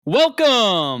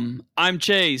Welcome! I'm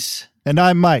Chase. And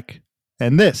I'm Mike.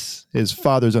 And this is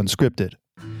Fathers Unscripted.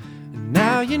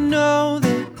 Now you know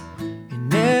that it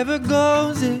never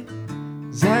goes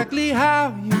exactly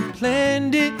how you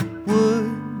planned it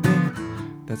would. But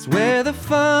that's where the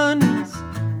fun is,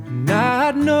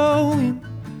 not knowing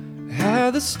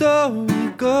how the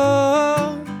story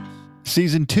goes.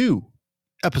 Season 2,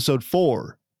 Episode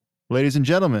 4. Ladies and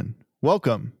gentlemen,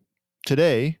 welcome.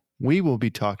 Today, we will be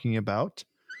talking about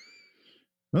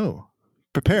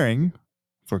preparing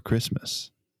for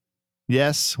Christmas.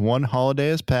 Yes, one holiday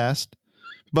has passed,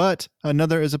 but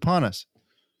another is upon us.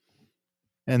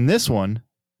 And this one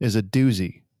is a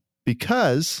doozy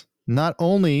because not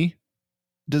only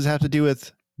does it have to do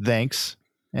with thanks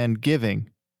and giving,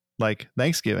 like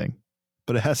Thanksgiving,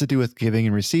 but it has to do with giving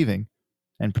and receiving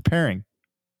and preparing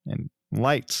and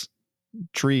lights,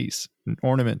 trees and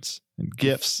ornaments and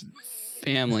gifts.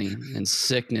 Family and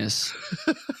sickness.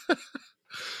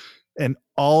 And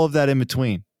all of that in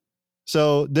between.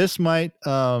 So this might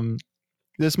go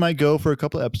for a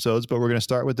couple of episodes, but we're going to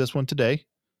start with this one today.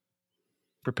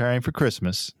 Preparing for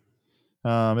Christmas.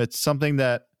 It's something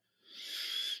that,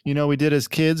 we did as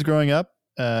kids growing up.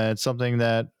 It's something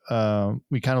that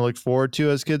we kind of looked forward to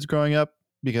as kids growing up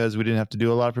because we didn't have to do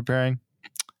a lot of preparing.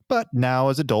 But now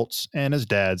as adults and as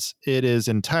dads, it is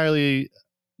entirely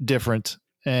different.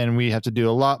 And we have to do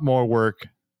a lot more work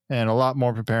and a lot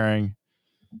more preparing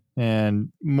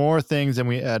and more things than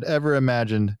we had ever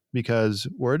imagined because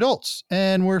we're adults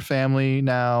and we're family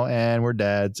now and we're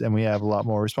dads and we have a lot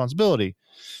more responsibility.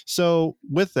 So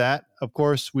with that, of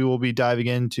course, we will be diving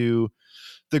into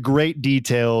the great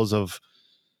details of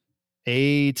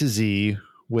A to Z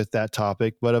with that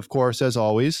topic. But of course, as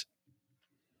always,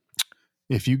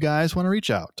 if you guys want to reach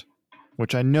out,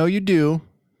 which I know you do,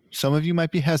 some of you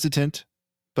might be hesitant,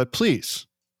 but please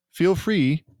feel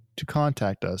free to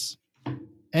contact us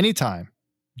anytime,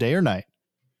 day or night.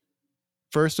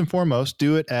 First and foremost,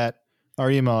 do it at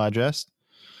our email address,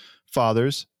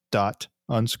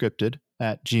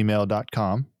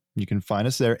 fathers.unscripted@gmail.com. You can find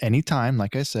us there anytime.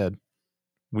 Like I said,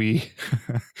 we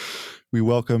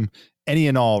welcome any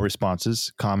and all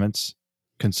responses, comments,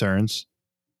 concerns.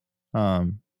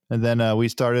 And then we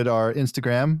started our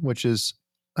Instagram, which is,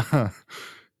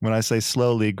 when I say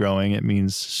slowly growing, it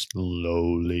means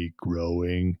slowly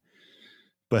growing.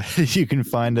 But you can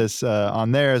find us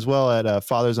on there as well at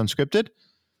Fathers Unscripted.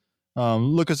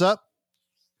 Look us up,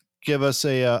 give us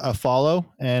a follow,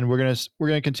 and we're gonna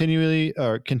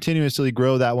continuously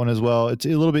grow that one as well. It's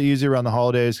a little bit easier around the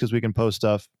holidays because we can post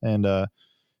stuff and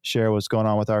share what's going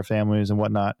on with our families and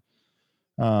whatnot.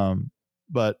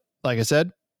 But like I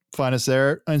said, find us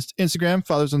there on Instagram,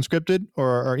 Fathers Unscripted,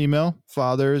 or our email,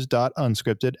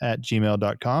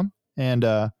 fathers.unscripted@gmail.com.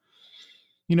 And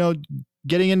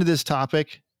getting into this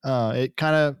topic, it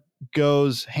kind of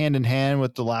goes hand in hand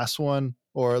with the last one,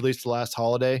 or at least the last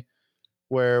holiday,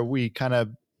 where we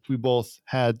both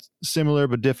had similar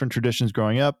but different traditions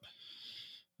growing up.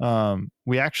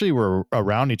 We actually were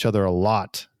around each other a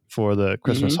lot for the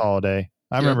Christmas holiday.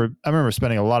 I remember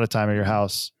spending a lot of time at your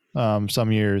house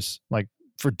some years, like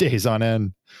for days on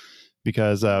end,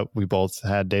 because we both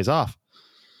had days off,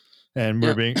 and we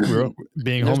were being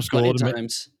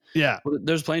homeschooled. Yeah. Well,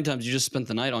 there's plenty of times you just spent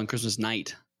the night on Christmas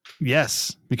night.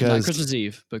 Yes, because not Christmas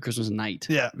Eve, but Christmas night.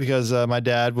 Yeah, because my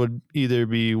dad would either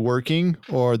be working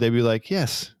or they'd be like,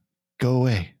 "Yes, go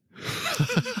away."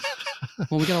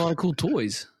 Well, we got a lot of cool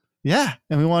toys. Yeah,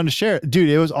 and we wanted to share it, dude.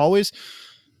 It was always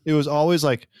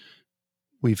like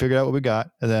we figured out what we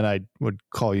got, and then I would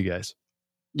call you guys,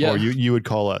 or you would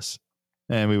call us,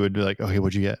 and we would be like, "Okay,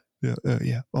 what'd you get?"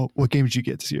 Yeah. Oh, what game did you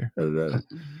get this year?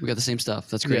 We got the same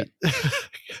stuff. That's great. Yeah.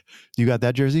 You got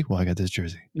that jersey? Well, I got this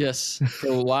jersey. Yes. For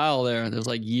a while there's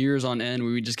like years on end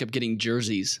where we just kept getting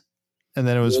jerseys. And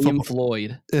then it was William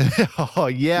Floyd. Oh,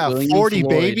 yeah. William 40, Floyd.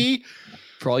 Baby.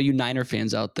 For all you Niner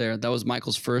fans out there, that was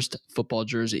Michael's first football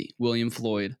jersey, William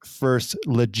Floyd. First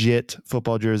legit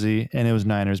football jersey, and it was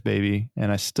Niners, baby.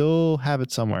 And I still have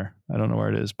it somewhere. I don't know where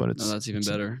it is, but that's even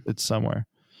better. It's somewhere.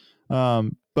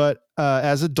 But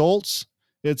as adults,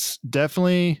 it's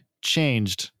definitely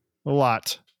changed a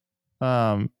lot.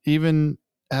 Even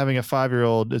having a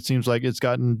 5-year-old, it seems like it's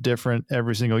gotten different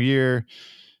every single year.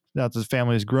 Now that the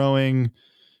family is growing,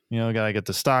 got to get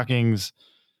the stockings,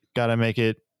 got to make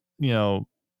it,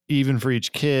 even for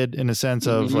each kid in a sense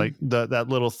of like that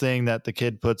little thing that the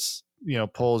kid puts,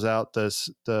 pulls out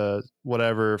the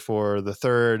whatever for the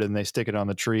third and they stick it on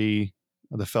the tree.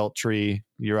 The felt tree.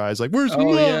 Uriah's like, where's mine?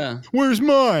 Yeah. Where's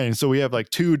mine? So we have like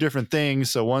 2 different things.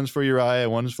 So one's for Uriah,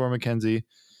 one's for Mackenzie.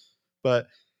 But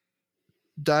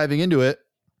diving into it,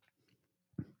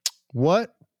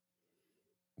 what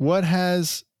but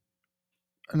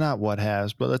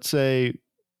let's say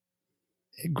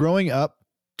growing up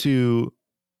to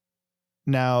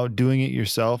now doing it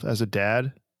yourself as a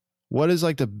dad, what is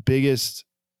like the biggest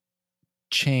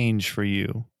change for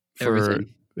you?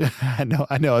 Everything. I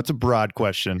know it's a broad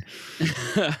question,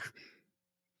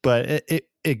 but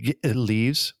it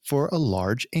leaves for a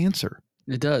large answer.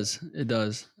 It does.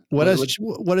 What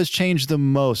has changed the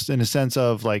most in a sense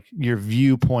of like your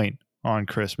viewpoint on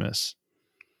Christmas?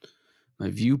 My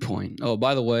viewpoint. Oh,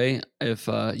 by the way, if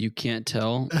you can't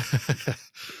tell,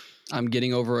 I'm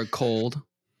getting over a cold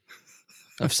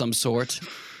of some sort.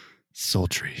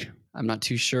 Sultry. I'm not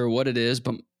too sure what it is,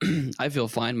 but I feel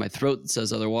fine. My throat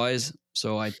says otherwise,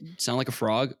 so I sound like a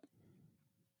frog.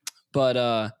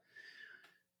 But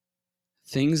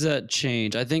things that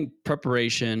change, I think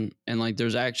preparation, and like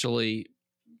there's actually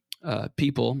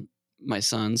people, my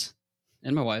sons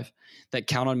and my wife, that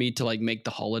count on me to like make the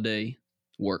holiday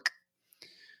work.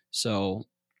 So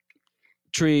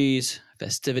trees,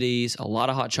 festivities, a lot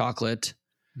of hot chocolate.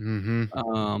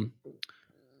 Mm-hmm.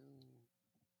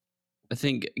 I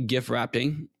think gift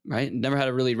wrapping, right? Never had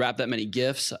to really wrap that many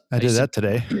gifts. I did that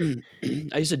today.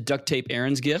 I used to duct tape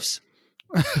Aaron's gifts.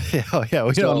 Yeah.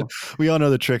 We all know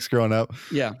the tricks growing up.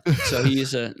 Yeah. So he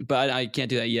used to, but I can't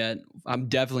do that yet. I'm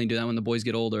definitely doing that when the boys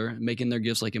get older, making their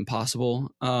gifts like impossible.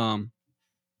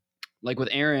 Like with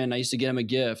Aaron, I used to get him a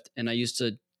gift and I used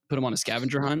to put him on a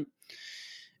scavenger hunt.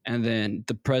 And then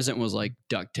the present was like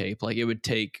duct tape. Like it would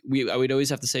take, I would always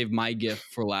have to save my gift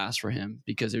for last for him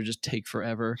because it would just take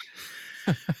forever.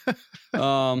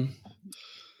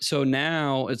 So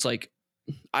now it's like,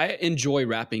 I enjoy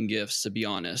wrapping gifts, to be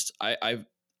honest. I'm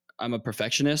a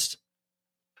perfectionist,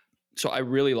 so I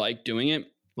really like doing it.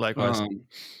 Likewise.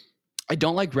 I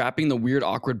don't like wrapping the weird,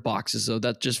 awkward boxes, though.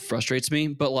 That just frustrates me.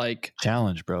 But like,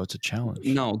 challenge, bro. It's a challenge.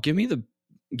 No, give me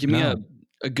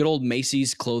a good old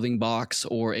Macy's clothing box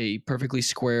or a perfectly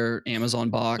square Amazon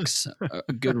box,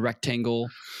 a good rectangle.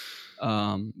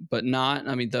 But not,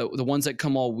 I mean, the ones that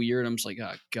come all weird, I'm just like,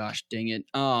 oh, gosh, dang it.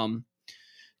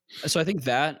 So I think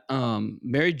that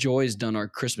Mary Joy's done our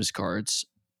Christmas cards,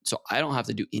 so I don't have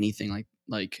to do anything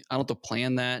like I don't have to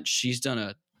plan that. She's done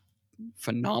a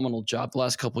phenomenal job the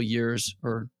last couple of years,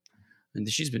 and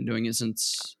she's been doing it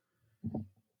since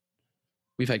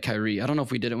we've had Kyrie. I don't know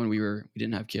if we did it when we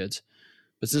didn't have kids,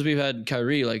 but since we've had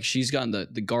Kyrie, like she's gotten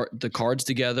the cards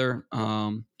together,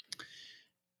 and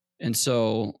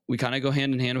so we kind of go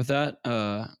hand in hand with that.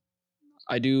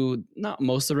 I do not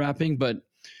most of the wrapping, but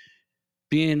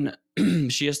being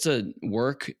she has to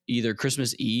work either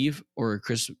Christmas Eve or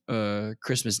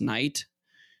Christmas night.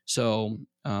 So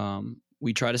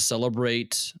we try to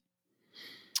celebrate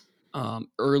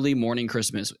early morning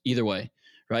Christmas either way,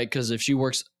 right? Because if she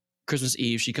works Christmas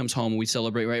Eve, she comes home, we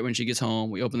celebrate right when she gets home,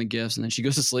 we open the gifts, and then she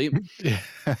goes to sleep.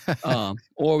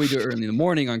 Or we do it early in the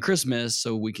morning on Christmas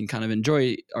so we can kind of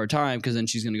enjoy our time because then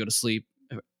she's going to go to sleep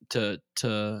to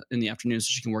in the afternoon so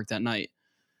she can work that night.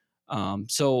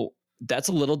 So that's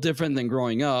a little different than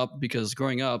growing up, because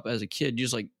growing up as a kid, you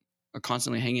just like are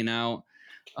constantly hanging out.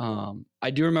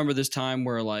 I do remember this time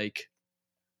where like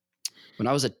when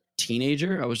I was a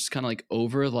teenager, I was just kind of like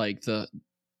over like the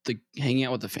hanging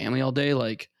out with the family all day,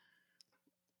 like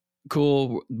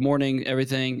cool morning,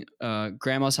 everything,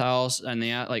 grandma's house and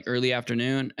the like early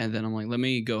afternoon. And then I'm like, let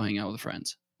me go hang out with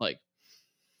friends. Like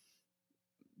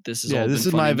this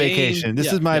is my vacation.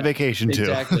 This is my vacation too.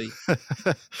 Exactly.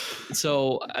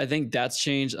 So I think that's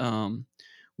changed.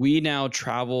 We now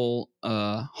travel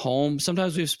home.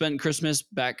 Sometimes we've spent Christmas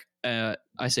back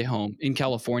I say home in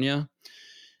California.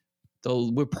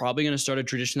 Though we're probably going to start a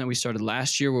tradition that we started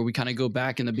last year where we kind of go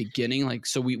back in the beginning. Like,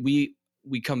 so we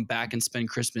come back and spend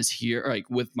Christmas here, like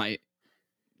with my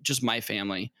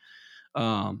family,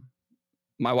 my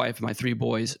wife and my 3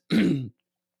 boys.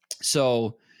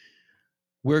 So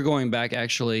we're going back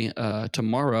actually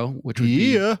tomorrow, which would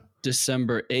be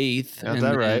December 8th. Is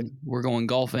that right? We're going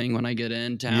golfing when I get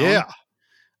in town. Yeah.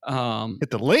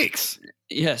 Hit the lakes.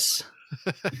 Yes.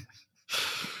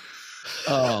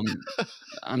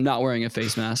 I'm not wearing a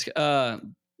face mask.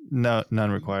 No, none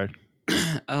required.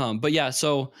 But yeah,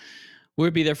 so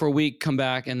we'll be there for a week, come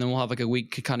back, and then we'll have like a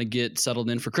week to kind of get settled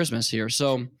in for Christmas here.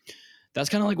 So that's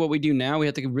kind of like what we do now. We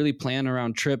have to really plan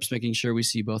around trips, making sure we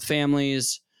see both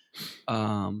families,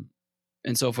 and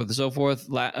so forth and so forth.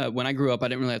 When I grew up, I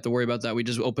didn't really have to worry about that. We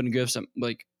just opened gifts at,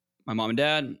 like my mom and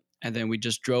dad, and then we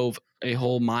just drove a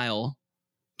whole mile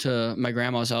to my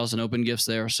grandma's house and opened gifts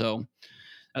there. So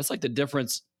that's like the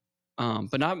difference.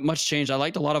 But not much change. I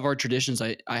liked a lot of our traditions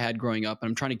I had growing up, and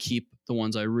I'm trying to keep the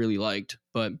ones I really liked.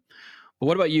 But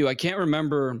what about you? I can't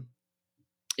remember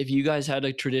if you guys had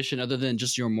a tradition other than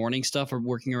just your morning stuff or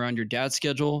working around your dad's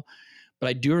schedule, but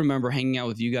I do remember hanging out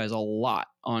with you guys a lot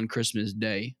on Christmas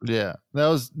Day. Yeah, that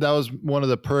was one of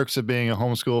the perks of being a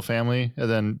homeschool family and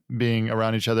then being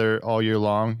around each other all year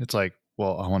long. It's like,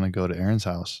 well, I want to go to Aaron's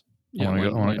house. I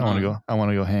want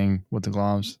to go hang with the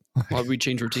Gloms. Why would we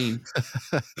change routine?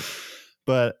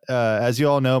 But as you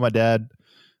all know, my dad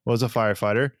was a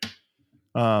firefighter.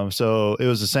 So it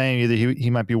was the same. Either he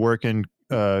might be working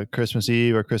Christmas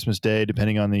Eve or Christmas Day,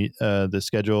 depending on the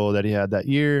schedule that he had that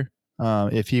year.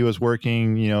 If he was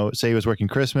working, say he was working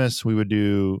Christmas, we would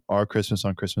do our Christmas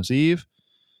on Christmas Eve.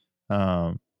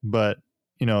 But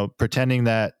pretending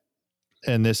that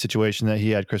in this situation that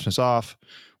he had Christmas off,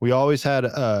 we always had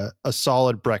a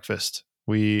solid breakfast.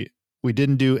 We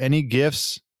didn't do any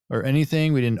gifts or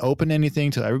anything. We didn't open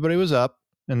anything till everybody was up.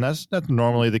 And that's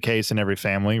normally the case in every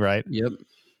family, right? Yep.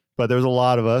 But there's a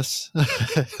lot of us.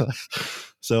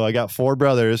 So I got 4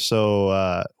 brothers.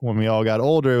 So when we all got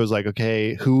older, it was like,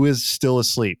 okay, who is still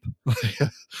asleep?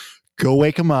 Go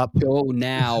wake them up. Go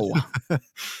now.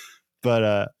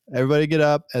 But everybody get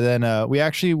up, and then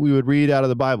we would read out of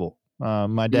the Bible.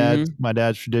 My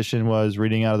dad's tradition was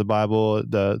reading out of the Bible,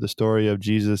 the story of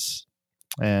Jesus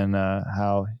and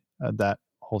how that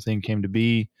whole thing came to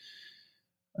be.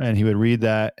 And he would read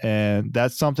that, and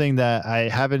that's something that I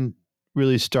haven't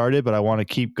really started, but I want to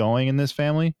keep going in this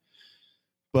family.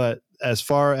 But as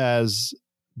far as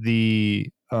the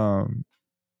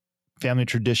family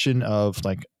tradition of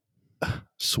like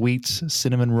sweets,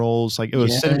 cinnamon rolls, like it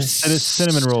was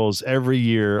cinnamon rolls every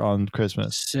year on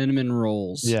Christmas. Cinnamon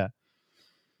rolls. Yeah.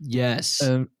 Yes.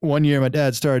 And one year my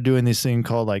dad started doing this thing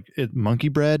called monkey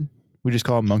bread. We just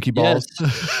call it monkey balls.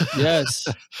 Yes.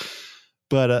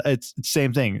 But it's the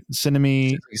same thing.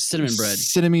 Cinnamon bread.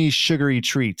 Cinnamon sugary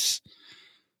treats.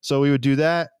 So we would do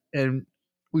that, and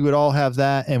we would all have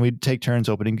that, and we'd take turns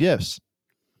opening gifts.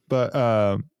 But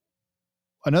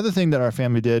another thing that our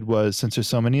family did was, since there's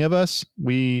so many of us,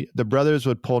 the brothers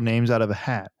would pull names out of a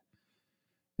hat.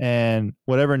 And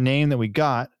whatever name that we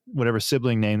got, whatever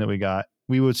sibling name that we got,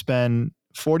 we would spend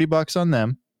 $40 on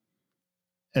them.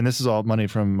 And this is all money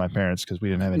from my parents because we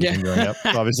didn't have anything growing up.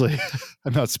 Obviously,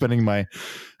 I'm not spending my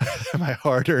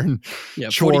hard-earned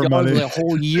chore money. A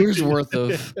whole year's worth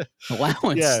of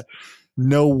allowance. Yeah,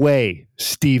 no way,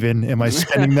 Steven, am I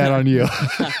spending that on you?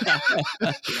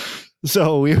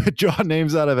 So we would draw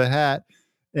names out of a hat,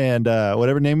 and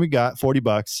whatever name we got,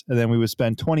 $40, and then we would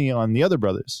spend $20 on the other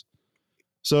brothers.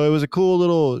 So it was a cool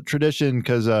little tradition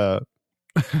because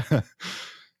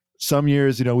some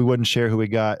years, we wouldn't share who we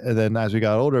got. And then as we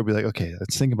got older, we'd be like, okay,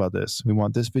 let's think about this. We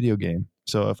want this video game.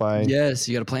 So if yes,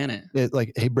 you got to plan it.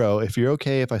 Like, hey bro, if you're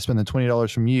okay, if I spend the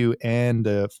 $20 from you and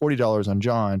 $40 on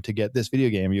John to get this video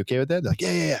game, are you okay with that? They're like,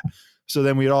 yeah. So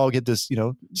then we'd all get this,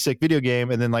 sick video game.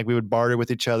 And then we would barter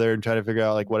with each other and try to figure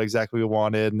out what exactly we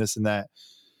wanted and this and that.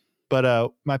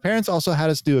 But my parents also had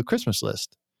us do a Christmas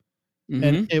list. Mm-hmm.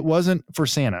 And it wasn't for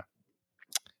Santa.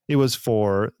 It was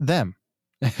for them.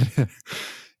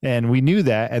 And we knew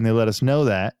that, and they let us know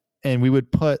that. And we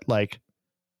would put I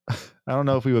don't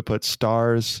know if we would put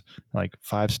stars,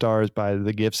 5 stars by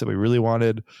the gifts that we really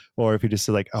wanted, or if we just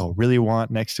said really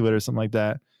want next to it or something like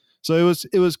that. So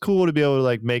it was cool to be able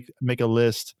to make a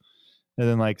list, and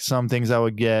then some things I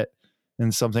would get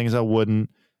and some things I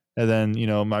wouldn't. And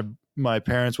then, my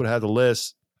parents would have the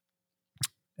list,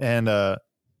 and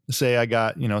say I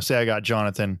got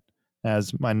Jonathan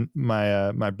as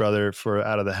my brother for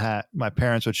out of the hat. My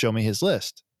parents would show me his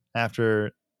list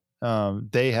after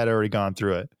they had already gone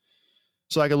through it.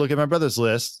 So I could look at my brother's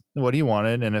list, what he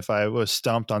wanted. And if I was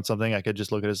stumped on something, I could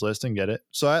just look at his list and get it.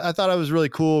 So I thought it was really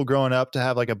cool growing up to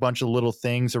have a bunch of little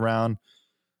things around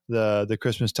the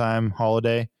Christmas time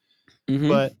holiday.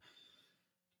 Mm-hmm.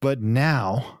 But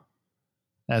now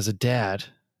as a dad,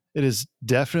 it is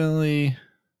definitely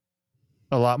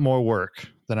a lot more work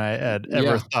than I had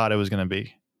ever thought it was going to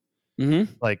be.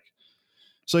 Mm-hmm.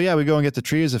 So we go and get the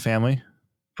tree as a family,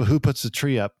 but who puts the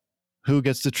tree up? Who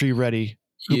gets the tree ready?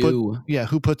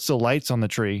 Who puts the lights on the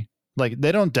tree?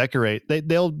 They don't decorate.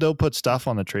 They'll put stuff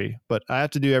on the tree, but I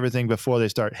have to do everything before they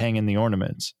start hanging the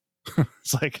ornaments.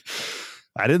 It's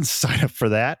I didn't sign up for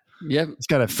that. Yep. It's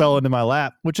kind of fell into my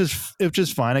lap, which is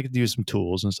fine. I could use some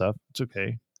tools and stuff. It's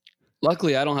okay.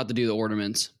 Luckily, I don't have to do the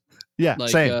ornaments. Yeah,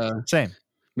 same.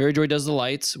 Mary Joy does the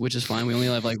lights, which is fine. We only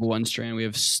have one strand. We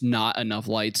have not enough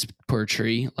lights per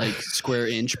tree, square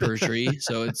inch per tree.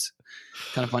 So it's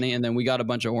kind of funny. And then we got a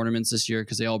bunch of ornaments this year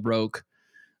because they all broke.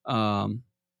 And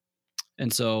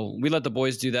so we let the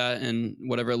boys do that, and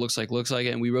whatever it looks like it.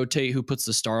 And we rotate who puts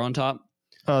the star on top.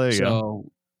 Oh, there you go.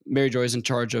 So Mary Joy's in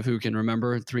charge of who can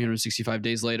remember 365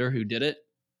 days later who did it.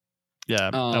 Yeah,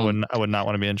 I would not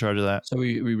want to be in charge of that. So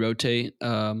we rotate.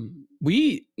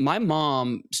 My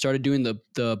mom started doing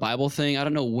the Bible thing. I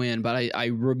don't know when, but I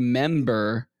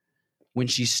remember when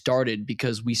she started,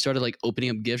 because we started like opening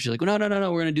up gifts. She's like, no,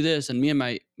 we're gonna do this. And me and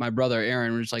my brother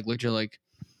Aaron were just like looked at her like,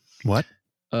 what?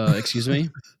 Excuse me.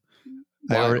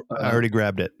 I already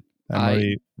grabbed it.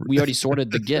 We already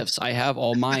sorted the gifts. I have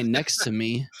all mine next to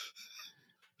me.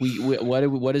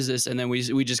 What is this? And then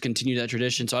we just continue that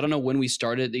tradition. So I don't know when we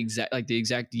started the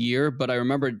exact year, but I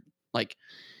remember like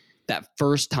that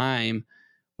first time,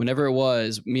 whenever it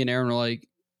was, me and Aaron were like,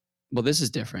 well, this is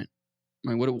different.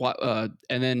 I mean, what?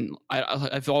 And then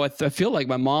I feel like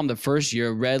my mom the first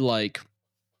year read like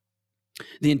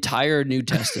the entire New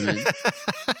Testament.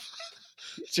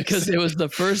 Because it was the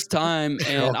first time,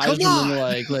 and I just remember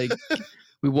like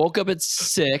we woke up at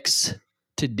 6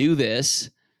 to do this,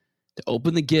 to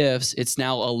open the gifts. It's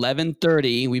now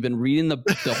 11:30. We've been reading the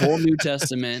whole New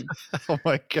Testament. Oh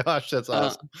my gosh, that's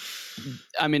awesome.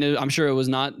 I mean, I'm sure it was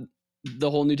not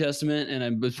the whole New Testament,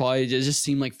 and it just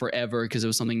seemed like forever because it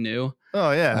was something new.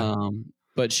 Oh yeah.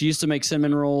 But she used to make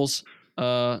cinnamon rolls.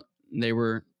 They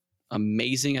were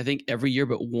amazing. I think every year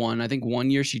but one. I think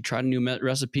one year she tried a new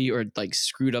recipe or like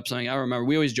screwed up something. I remember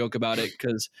we always joke about it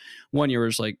because one year we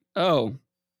was like, oh,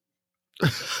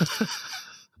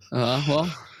 well,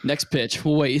 next pitch.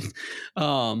 We'll wait.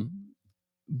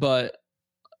 But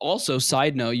also,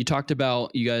 side note, you talked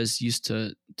about you guys used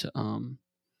to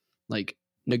like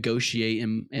negotiate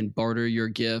and barter your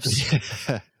gifts.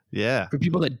 Yeah. For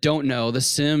people that don't know, the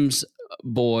Sims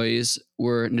boys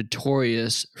were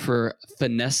notorious for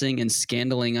finessing and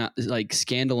scandaling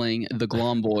the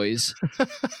Glom boys,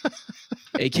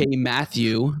 aka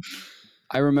Matthew.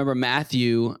 I remember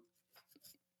Matthew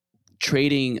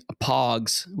trading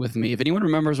Pogs with me. If anyone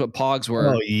remembers what Pogs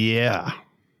were. Oh yeah.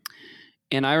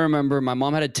 And I remember my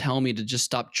mom had to tell me to just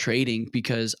stop trading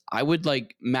because I would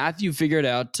Matthew figured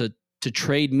out to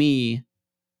trade me,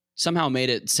 somehow made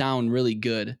it sound really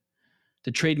good.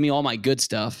 To trade me all my good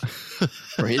stuff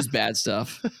for his bad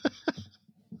stuff.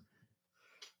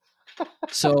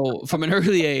 So from an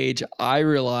early age, I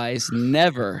realized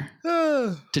never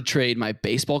to trade my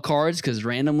baseball cards because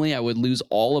randomly I would lose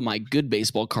all of my good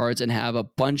baseball cards and have a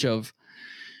bunch of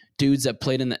dudes that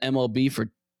played in the MLB for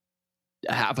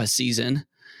half a season.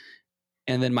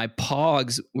 And then my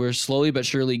Pogs were slowly but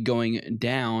surely going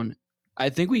down. I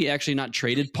think we actually not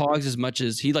traded Pogs as much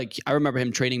as I remember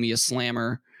him trading me a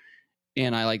Slammer.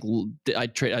 And it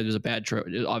was a bad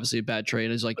trade, obviously a bad trade.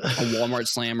 It was like a Walmart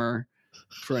Slammer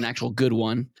for an actual good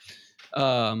one.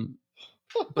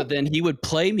 But then he would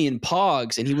play me in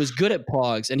Pogs, and he was good at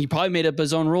Pogs, and he probably made up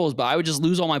his own rules, but I would just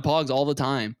lose all my Pogs all the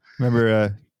time.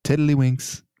 Remember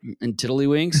Tiddlywinks? And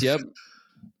Tiddlywinks, yep.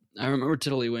 I remember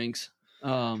Tiddlywinks.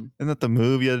 Isn't that the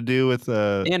move you had to do with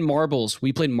and marbles?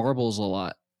 We played marbles a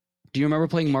lot. Do you remember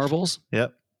playing marbles?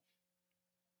 Yep.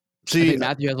 See, I think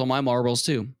Matthew has all my marbles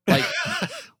too.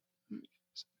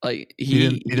 Like he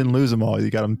didn't lose them all.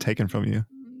 You got them taken from you.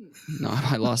 No,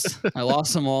 I lost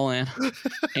them all, and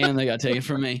they got taken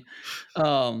from me.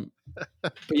 But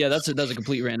yeah, that's a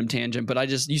complete random tangent. But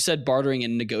you said bartering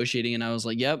and negotiating, and I was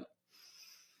like, yep.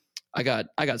 I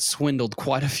got swindled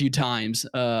quite a few times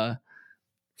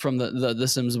from the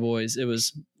Sims boys. It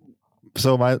was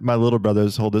so my little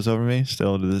brothers hold this over me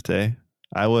still to this day.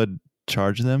 I would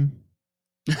charge them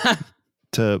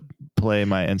to play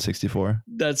my N64.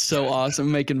 That's so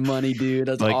awesome. Making money, dude.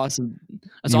 That's awesome.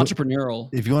 That's entrepreneurial.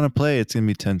 If you want to play, it's going to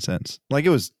be 10 cents. Like it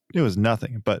was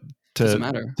nothing, but doesn't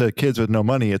matter. To kids with no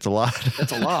money, it's a lot.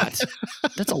 That's a lot.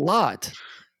 That's a lot.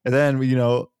 And then,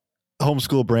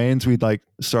 homeschool brains, we'd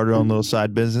start our own little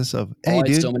side business of, hey,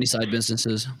 dude, so many side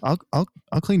businesses. I'll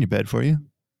clean your bed for you.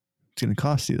 It's going to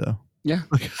cost you though. Yeah.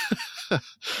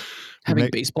 Having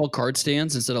baseball card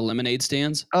stands instead of lemonade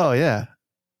stands. Oh yeah.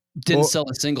 Didn't sell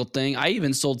a single thing. I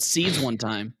even sold seeds one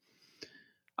time.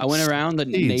 I went around the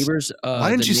neighbors. Why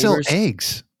didn't you sell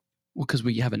eggs? Well, because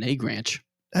we have an egg ranch.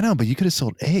 I know, but you could have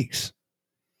sold eggs.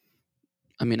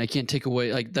 I mean, I can't take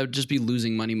away that would just be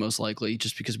losing money most likely,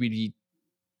 just because we'd be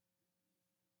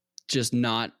just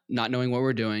not knowing what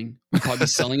we're doing. We'd probably be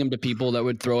selling them to people that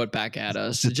would throw it back at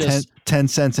us. Just 10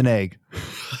 cents an egg.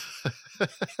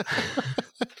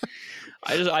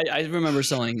 I remember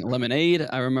selling lemonade.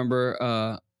 I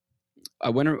remember I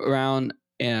went around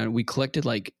and we collected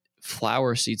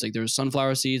flower seeds. There was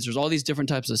sunflower seeds. There's all these different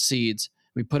types of seeds.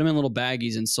 We put them in little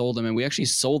baggies and sold them, and we actually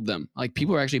sold them.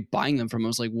 People were actually buying them from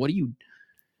us.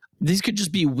 These could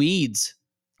just be weeds.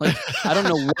 I don't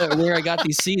know where I got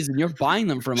these seeds, and you're buying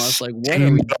them from us. What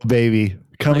are we, baby?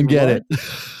 Come and get it.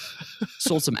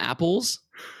 Sold some apples.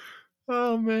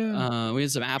 Oh man. We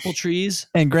had some apple trees.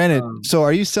 And granted, so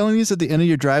are you selling these at the end of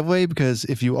your driveway? Because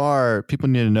if you are, people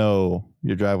need to know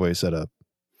your driveway setup.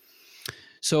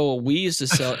 So we used to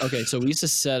sell. Okay, so we used to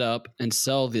set up and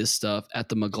sell this stuff at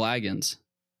the McLaggens.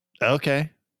 Okay.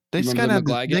 They Remember kind the of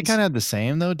they McLaggens? kind of had the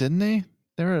same though, didn't they?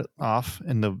 They were off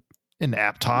in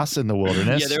Aptos in the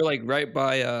wilderness. Yeah, they're like right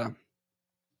by,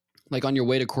 like on your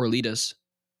way to Corlitas,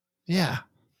 yeah.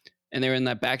 and they're in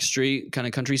that back street, kind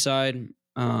of countryside.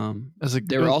 They were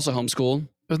was- also homeschooled.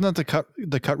 Wasn't that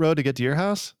the cut road to get to your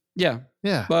house? Yeah,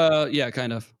 Yeah. yeah,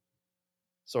 kind of.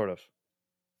 Sort of.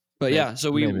 But Maybe- yeah,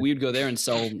 so maybe. we'd go there and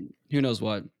sell who knows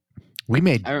what. We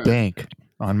made I don't- bank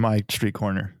on my street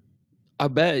corner. I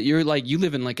bet you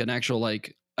live in like an actual,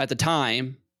 like, at the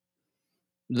time,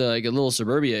 like a little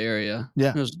suburbia area. Yeah.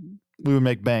 It was, We would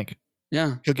make bank.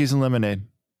 yeah. Cookies and lemonade.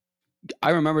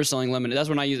 I remember selling lemonade. That's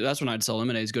when I'd sell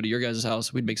lemonades. Go to your guys'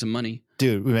 house. We'd make some money.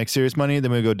 Dude, we make serious money.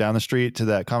 Then we go down the street to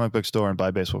that comic book store and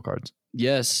buy baseball cards.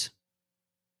 Yes,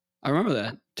 I remember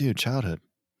that. Dude, childhood.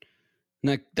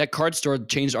 And that card store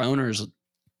changed owners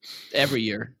every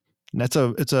year. And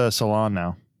it's a salon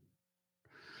now.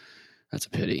 That's a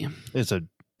pity. It's a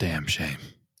damn shame.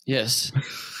 Yes.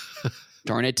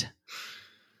 Darn it.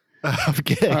 Back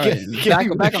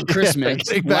on Christmas.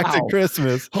 Back to Wow.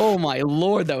 Christmas. Oh my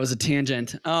Lord, that was a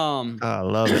tangent. Oh, I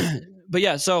love it. But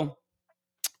yeah, so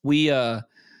we did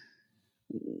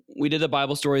the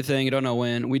Bible story thing. I don't know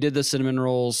when. We did the cinnamon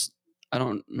rolls. I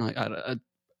don't know.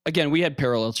 Again, we had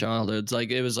parallel childhoods.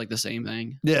 Like, it was like the same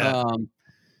thing. Yeah.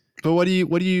 But what do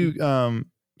you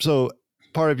so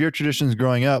part of your traditions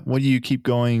growing up, what do you keep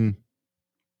going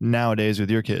nowadays with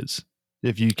your kids?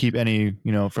 If you keep any,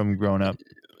 from growing up.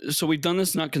 So we've done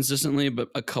this not consistently, but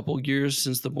a couple years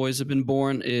since the boys have been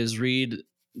born, is read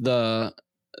the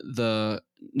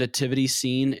nativity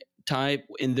scene type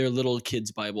in their little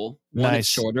kids' Bible. One, Nice. it's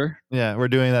shorter. Yeah, we're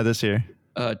doing that this year.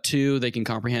 Two, they can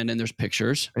comprehend, and there's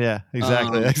pictures. Yeah,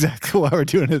 exactly. Exactly why we're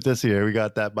doing it this year. We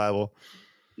got that Bible.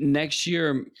 Next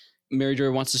year, Mary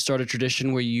Joy wants to start a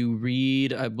tradition where you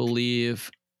read, I believe,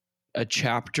 a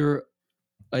chapter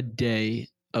a day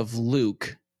of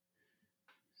Luke.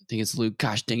 I think it's Luke.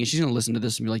 Gosh dang it, she's gonna listen to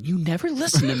this and be like, "You never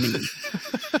listen to me."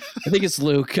 I think it's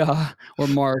Luke or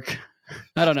Mark.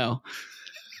 I don't know.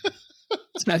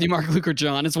 It's Matthew, Mark, Luke, or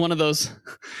John. It's one of those.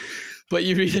 But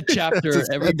you read a chapter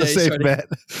every day. That's a safe bet.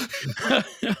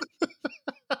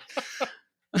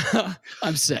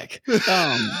 I'm sick.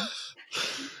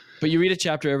 But you read a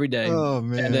chapter every day. Oh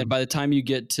man. And then by the time you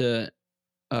get to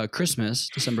Christmas,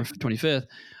 December 25th,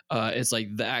 it's like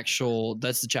that's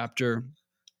the chapter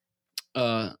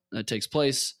that takes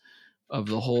place of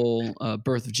the whole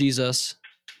birth of Jesus.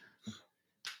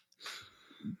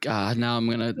 God, now I'm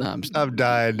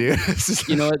dying, dude.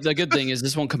 You know what? The good thing is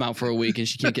this won't come out for a week, and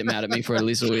she can't get mad at me for at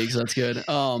least a week, so that's good.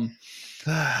 But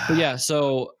yeah,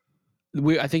 so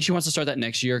I think she wants to start that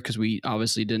next year because we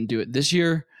obviously didn't do it this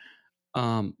year.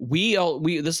 This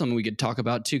is something we could talk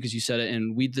about too, because you said it,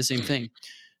 and we did the same thing.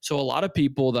 So a lot of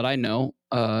people that I know,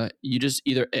 you just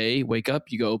either A, wake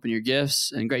up, you go open your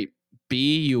gifts, and great.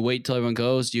 B, you wait till everyone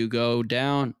goes, you go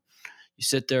down, you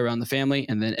sit there around the family,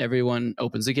 and then everyone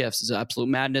opens the gifts. It's absolute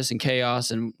madness and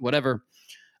chaos and whatever.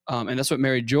 And that's what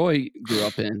Mary Joy grew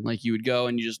up in. Like, you would go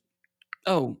and you just,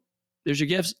 oh, there's your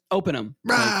gifts, open them.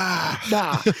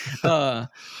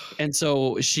 And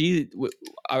so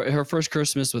her first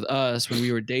Christmas with us when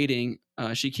we were dating,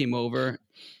 she came over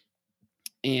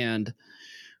and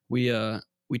we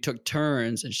took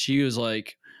turns, and she was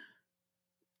like,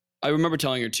 I remember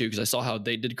telling her too, because I saw how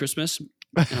they did Christmas,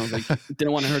 and I was like,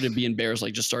 didn't want her to be embarrassed,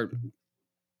 like just start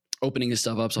opening his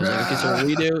stuff up. So I was like, okay, so what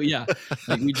we do, yeah,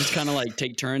 like we just kind of like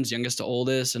take turns, youngest to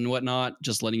oldest and whatnot,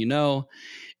 just letting you know.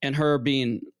 And her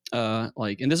being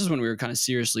and this is when we were kind of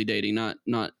seriously dating,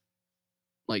 not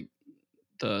like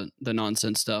the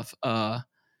nonsense stuff. But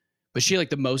she had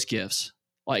like the most gifts.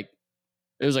 Like,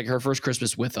 it was like her first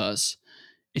Christmas with us,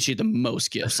 and she had the most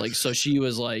gifts. Like, so she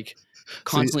was like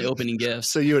constantly opening gifts.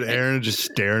 So you and Aaron just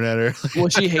staring at her. Well,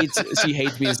 she hates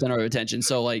being the center of attention.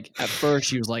 So like at first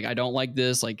she was like, I don't like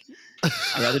this. Like,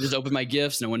 I'd rather just open my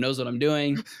gifts. No one knows what I'm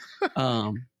doing.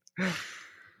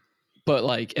 But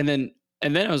like, and then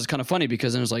it was kind of funny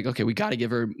because then it was like, okay, we got to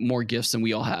give her more gifts than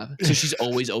we all have. So she's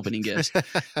always opening gifts.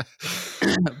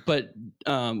 But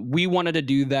we wanted to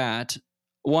do that.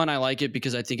 One, I like it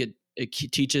because I think it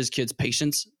teaches kids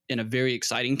patience in a very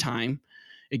exciting time.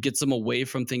 It gets them away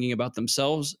from thinking about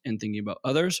themselves and thinking about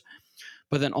others,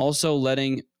 but then also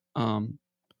letting a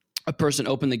person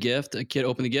open the gift, a kid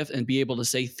open the gift, and be able to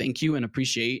say thank you and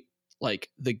appreciate like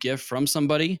the gift from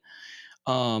somebody.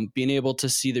 Being able to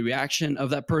see the reaction of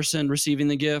that person receiving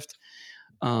the gift.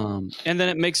 And then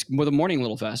it makes the morning a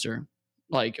little faster,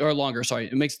 or longer. Sorry,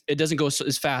 it doesn't go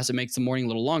as fast. It makes the morning a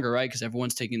little longer, right? Because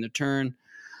everyone's taking their turn.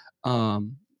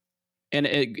 And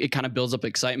it kind of builds up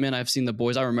excitement. I've seen the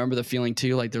boys. I remember the feeling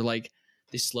too. Like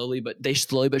they slowly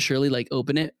but surely like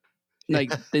open it.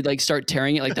 Like they like start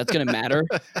tearing it. Like that's gonna matter.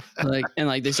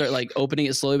 And they start like opening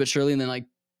it slowly but surely, and then like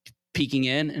peeking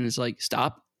in, and it's like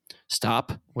stop.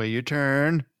 Wait your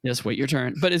turn. Yes, wait your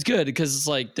turn. But it's good because it's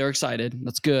like they're excited.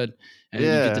 That's good, and you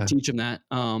get to teach them that.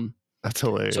 That's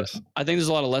hilarious. So I think there's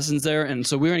a lot of lessons there, and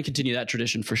so we're going to continue that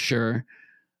tradition for sure.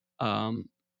 But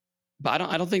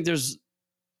I don't think there's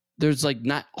like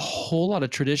not a whole lot of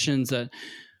traditions that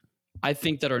I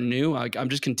think that are new. I'm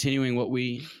just continuing what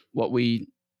we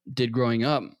did growing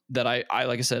up. That I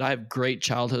like I said, I have great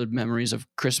childhood memories of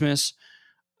Christmas.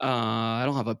 I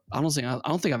don't think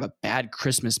I have a bad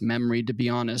Christmas memory, to be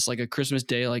honest. Like a Christmas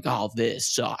day, like, oh, this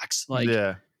sucks. Like,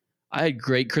 yeah. I had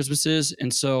great Christmases,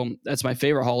 and so that's my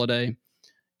favorite holiday.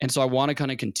 And so I want to kind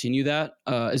of continue that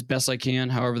as best I can,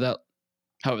 however that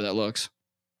looks.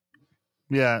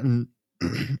 Yeah, and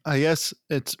I guess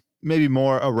it's maybe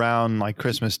more around like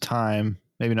Christmas time,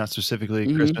 maybe not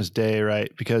specifically Christmas Day,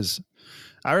 right? Because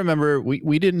I remember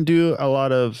we didn't do a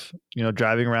lot of,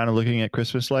 driving around and looking at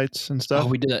Christmas lights and stuff. Oh,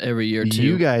 we did that every year too.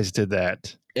 You guys did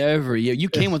that every year. You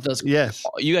came with us. Yes,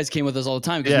 you guys came with us all the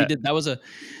time because we did. That was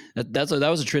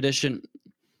a tradition.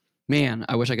 Man,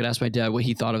 I wish I could ask my dad what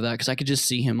he thought of that because I could just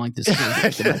see him like this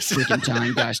freaking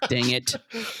time. Gosh, dang it!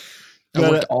 I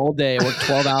worked all day. I worked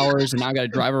 12 hours, and now I got to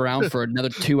drive around for another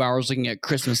 2 hours looking at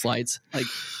Christmas lights. Like,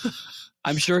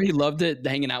 I'm sure he loved it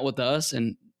hanging out with us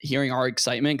and hearing our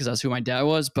excitement because that's who my dad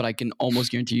was, but I can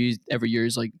almost guarantee you every year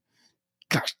he's like,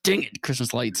 gosh dang it,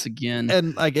 Christmas lights again.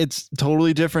 And like it's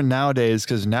totally different nowadays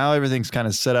because now everything's kind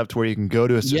of set up to where you can go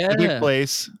to a specific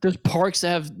place. There's parks that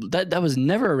have that was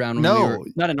never around when we were,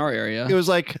 not in our area. It was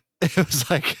like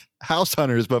House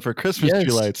Hunters, but for Christmas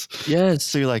tree lights. Yes.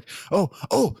 So you're like,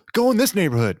 oh, go in this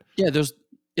neighborhood. Yeah,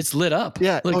 it's lit up.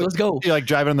 Yeah. Like, let's go. You're like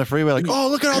driving on the freeway, like, oh,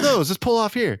 look at all those. Let's pull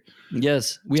off here.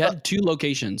 Yes. We had 2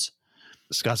 locations.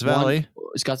 Scotts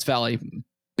Valley,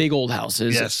 big old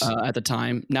houses. Yes. At the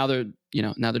time. Now they're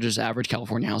just average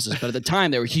California houses, but at the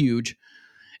time they were huge,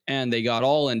 and they got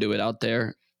all into it out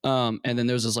there. And then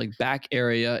there's this like back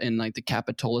area in like the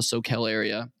Capitola, SoCal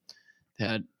area. They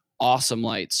had awesome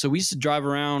lights. So we used to drive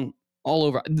around all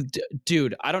over.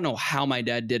 Dude, I don't know how my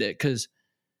dad did it because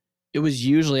it was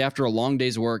usually after a long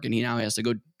day's work, and he now has to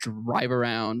go drive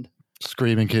around,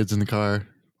 screaming kids in the car.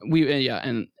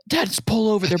 And Dad, just pull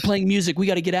over. They're playing music. We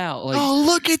got to get out. Like, oh,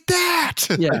 look at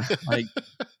that. Yeah. Like,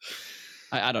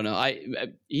 I don't know.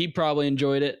 He probably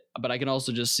enjoyed it, but I can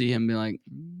also just see him be like,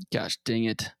 gosh, dang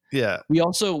it. Yeah. We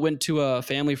also went to a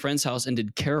family friend's house and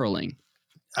did caroling.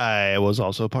 I was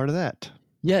also a part of that.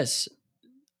 Yes.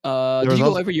 Did you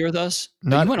go every year with us?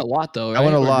 You went a lot though, right? I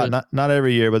went a lot. Not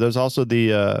every year, but there's also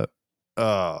the,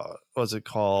 what's it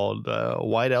called?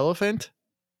 White Elephant?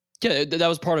 Yeah, that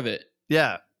was part of it.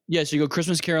 Yeah. Yeah, so you go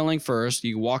Christmas caroling first,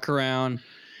 you walk around, and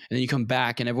then you come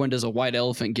back, and everyone does a white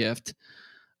elephant gift.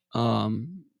 I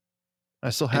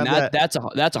still have that.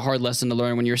 That's a hard lesson to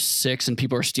learn when you're 6 and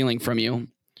people are stealing from you.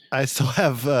 I still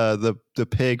have the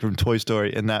pig from Toy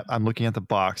Story in that. I'm looking at the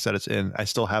box that it's in. I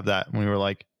still have that when we were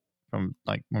when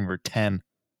we were 10.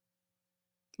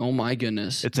 Oh my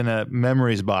goodness! It's in a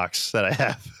memories box that I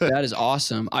have. That is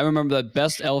awesome. I remember the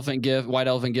best white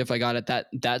elephant gift I got at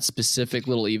that specific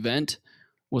little event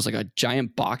was like a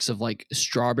giant box of like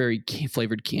strawberry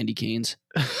flavored candy canes.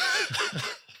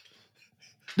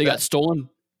 They got stolen.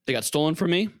 They got stolen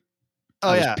from me. Oh,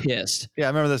 I was pissed. Yeah, I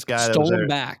remember this guy. Stolen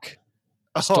back.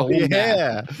 Stolen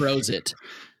back. Froze it.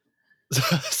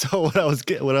 So what I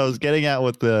was getting at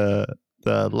with the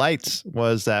lights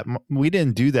was that we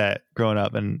didn't do that growing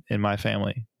up in my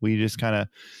family. We just kind of,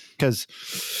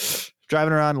 because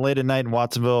driving around late at night in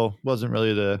Watsonville wasn't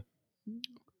really the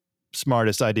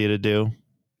smartest idea to do.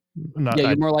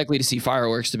 You're more likely to see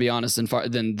fireworks, to be honest,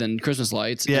 than Christmas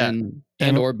lights, and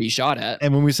or be shot at.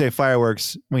 And when we say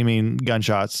fireworks, we mean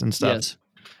gunshots and stuff. Yes.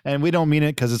 And we don't mean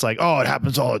it because it's like, oh, it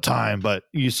happens all the time, but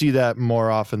you see that more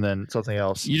often than something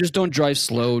else. You just don't drive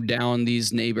slow down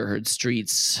these neighborhood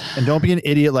streets. And don't be an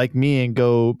idiot like me and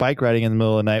go bike riding in the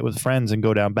middle of the night with friends and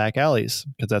go down back alleys,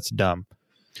 because that's dumb.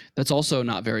 That's also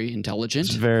not very intelligent.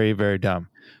 It's very, very dumb.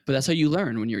 But that's how you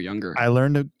learn when you're younger. I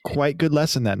learned a quite good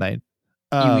lesson that night.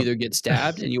 You either get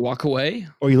stabbed and you walk away,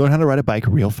 or you learn how to ride a bike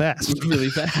real fast. Really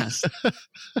fast.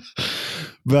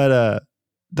 But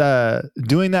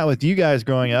doing that with you guys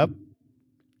growing up,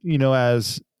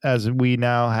 as we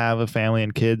now have a family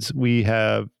and kids, we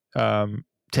have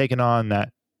taken on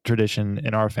that tradition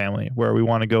in our family where we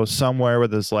want to go somewhere where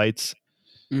there's lights.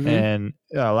 Mhm. And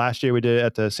last year we did it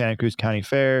at the Santa Cruz County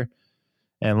Fair.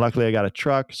 And luckily I got a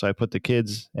truck. So I put the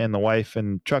kids and the wife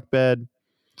in truck bed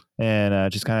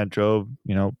and just kind of drove,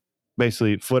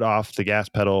 basically foot off the gas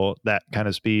pedal, that kind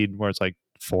of speed where it's like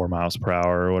 4 miles per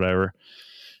hour or whatever.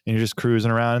 And you're just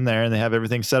cruising around in there and they have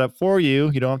everything set up for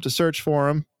you. You don't have to search for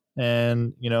them.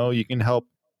 And, you can help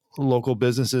local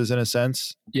businesses in a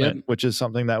sense, Yep. which is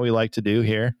something that we like to do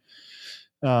here.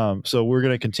 So we're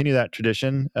going to continue that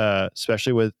tradition,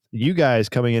 especially with you guys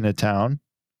coming into town.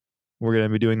 We're going to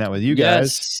be doing that with you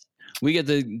guys. Yes. We get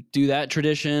to do that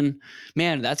tradition.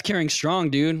 Man, that's carrying strong,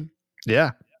 dude.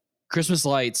 Yeah. Christmas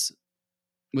lights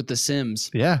with the Sims.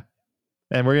 Yeah.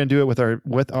 And we're going to do it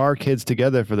with our kids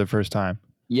together for the first time.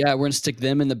 Yeah, we're going to stick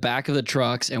them in the back of the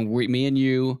trucks, and me and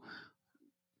you.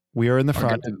 We are in the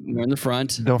front. We're in the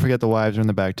front. Don't forget the wives are in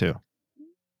the back too.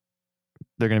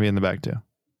 They're going to be in the back too.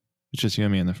 It's just you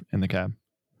and me in the cab.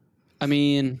 I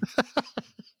mean,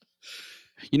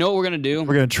 you know what we're going to do?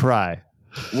 We're going to try.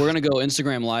 We're going to go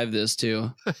Instagram Live this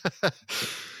too.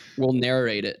 We'll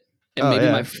narrate it. And Oh, maybe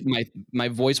yeah. my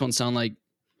voice won't sound like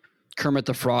Kermit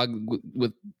the Frog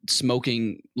with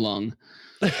smoking lung.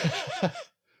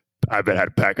 I bet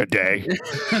I'd pack a day.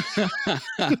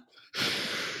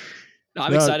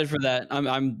 I'm excited for that.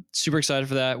 I'm super excited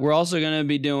for that. We're also going to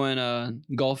be doing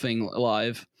golfing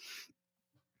live.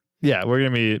 Yeah, we're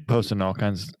going to be posting all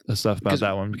kinds of stuff about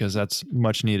that one because that's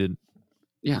much needed.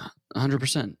 Yeah,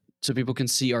 100%. So people can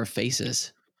see our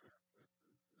faces.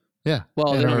 Yeah. Well,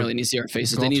 And they don't our really need to see our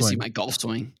faces. They golf need to see swing. my golf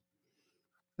swing.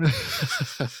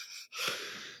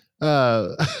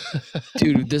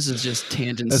 Dude, this is just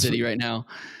tangent That's- city right now.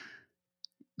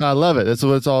 I love it. That's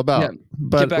what it's all about. Yeah,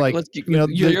 But Get back. like, Let's get, this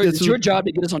it's your job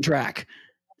to get us on track.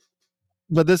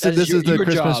 but this that is is the your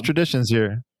Christmas job. traditions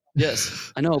here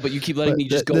Yes, I know, but you keep letting But me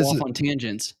just go this off is- on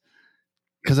tangents.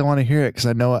 because I want to hear it because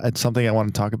I know it's something I want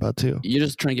to talk about too. You're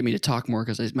just trying to get me to talk more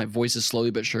because my voice is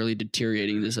slowly but surely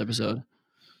deteriorating this episode.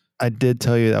 I did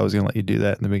tell you that I was going to let you do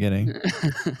that in the beginning.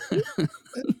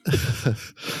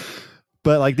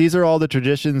 But like these are all the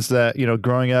traditions that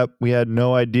growing up we had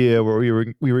no idea where we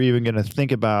were even going to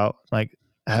think about like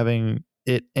having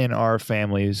it in our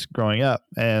families growing up,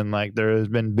 and like there has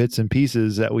been bits and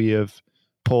pieces that we have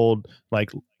pulled.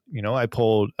 Like I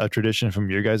pulled a tradition from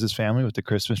your guys' family with the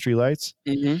Christmas tree lights.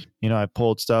 Mm-hmm. I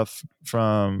pulled stuff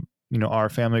from our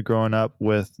family growing up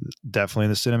with definitely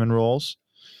the cinnamon rolls. Are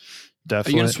you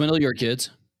Definitely going to swindle your kids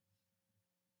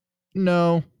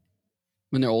no.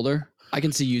 when they're older? I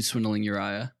can see you swindling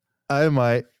Uriah. I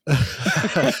might.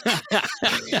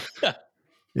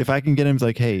 If I can get him to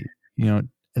like, hey,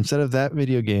 instead of that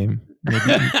video game,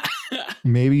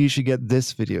 maybe you should get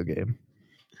this video game.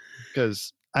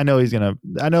 Because I know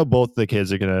I know both the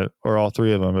kids are gonna, or all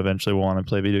three of them eventually will want to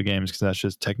play video games because that's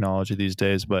just technology these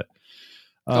days. But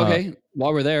Okay,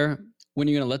 while we're there, when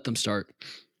are you going to let them start?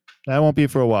 that won't be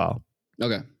for a while.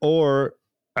 Okay. Or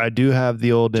I do have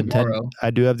the old Nintendo. Tomorrow.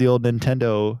 I do have the old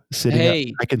Nintendo sitting Hey.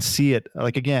 up. I can see it.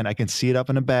 Like again, I can see it up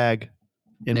in a bag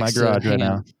in Next my to garage right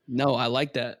now. hand. No, I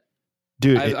like that.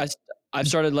 Dude, I've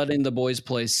started letting the boys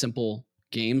play simple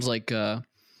games like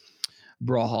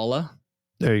Brawlhalla,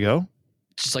 there you go.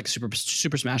 just like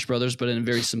Super Smash Brothers, but in a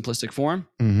very simplistic form.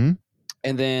 Mm-hmm.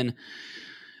 And then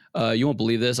you won't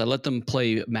believe this. I let them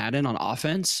play Madden on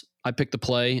offense. I pick the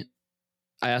play.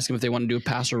 I ask them if they want to do a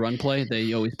pass or run play.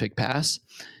 They always pick pass.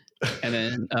 And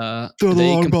then Throw the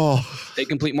long ball. they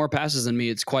complete more passes than me.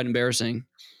 It's quite embarrassing.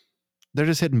 They're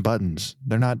just hitting buttons.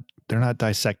 They're not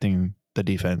dissecting the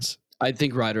defense. I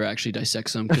think Ryder actually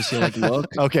dissects them because he'll like look.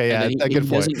 Okay, yeah, and then a he good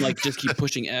point. doesn't like just keep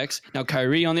pushing X. Now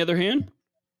Kyrie, on the other hand,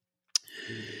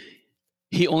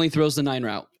 he only throws the 9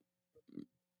 route.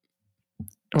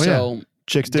 Oh, So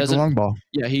Chicks dig the doesn't- long ball.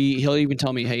 yeah, he'll even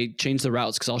tell me, "Hey, change the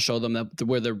routes," because I'll show them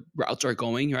where the routes are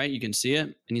going. Right, you can see it,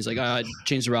 and he's like,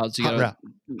 "Change the routes. You Hot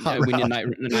gotta, route. we need a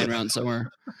 9 round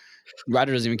somewhere."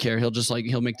 Ryder doesn't even care. He'll just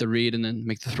he'll make the read and then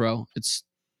make the throw.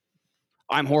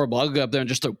 I'm horrible. I'll go up there and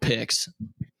just throw picks.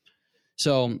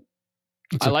 So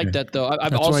It's I like okay. that though. I've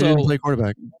That's why I also didn't play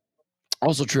quarterback.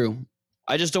 also true.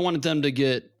 I just don't want them to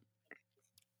get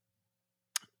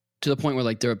to the point where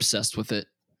like they're obsessed with it.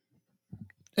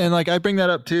 And like I bring that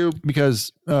up too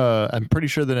because I'm pretty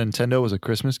sure the Nintendo was a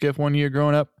Christmas gift one year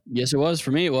growing up. Yes, it was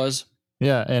for me. It was.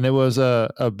 Yeah, and it was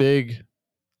a big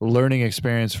learning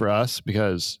experience for us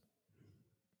because,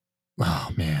 oh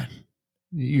man,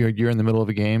 you're in the middle of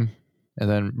a game and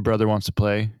then brother wants to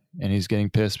play and he's getting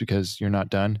pissed because you're not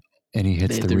done and he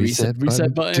hits They hit the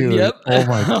reset button. Dude, Yep. oh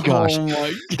my gosh. Oh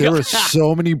my There were God.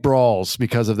 so many brawls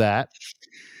because of that.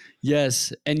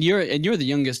 Yes, and you're the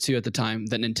youngest too at the time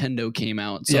that Nintendo came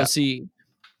out. So Yeah. see,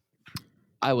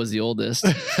 I was the oldest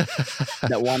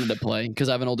that wanted to play because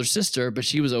I have an older sister, but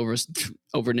she was over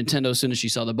Nintendo as soon as she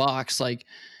saw the box. Like,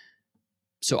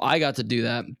 so I got to do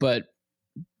that. But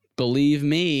believe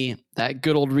me, that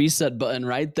good old reset button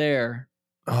right there.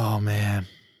 Oh man,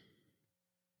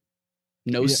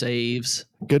 No Yeah. saves,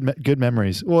 good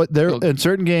memories. Well, there in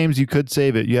certain games you could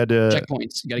save it. You had to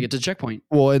checkpoints. You got to get to the checkpoint.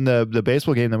 Well, in the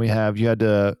baseball game that we have, you had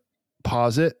to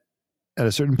pause it at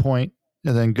a certain point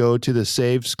and then go to the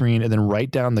save screen and then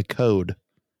write down the code.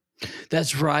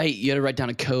 That's right. You had to write down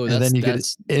a code. And then you could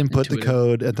input the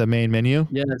code at the main menu.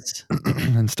 Yes.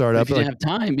 And start up. If you didn't have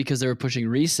time because they were pushing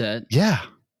reset. Yeah.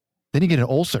 Then you get an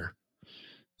ulcer.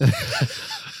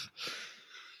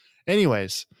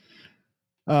 Anyways.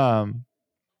 Another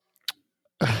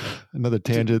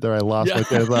tangent there. I lost my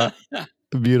train of thought.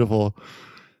 Beautiful.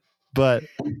 But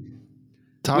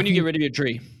when you get rid of your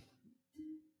tree?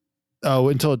 Oh,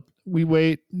 until we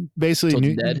wait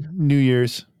basically New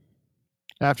Year's.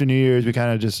 After New Year's, we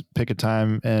kind of just pick a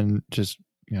time and just,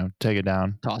 take it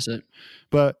down. Toss it.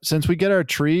 But since we get our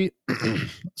tree,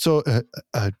 so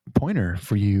a pointer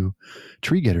for you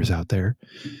tree getters out there,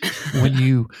 when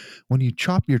you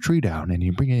chop your tree down and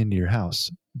you bring it into your house,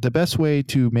 the best way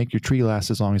to make your tree last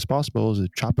as long as possible is to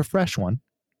chop a fresh one.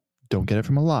 Don't get it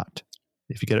from a lot.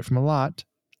 If you get it from a lot,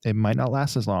 it might not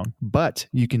last as long, but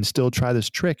you can still try this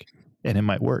trick and it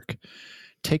might work.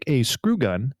 Take a screw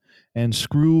gun and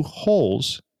screw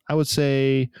holes, I would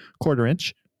say 1/4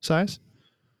 inch size.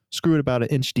 Screw it about 1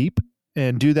 inch deep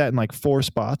and do that in like 4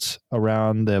 spots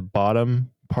around the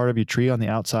bottom part of your tree on the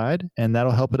outside. And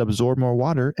that'll help it absorb more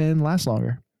water and last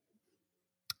longer.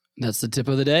 That's the tip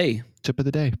of the day.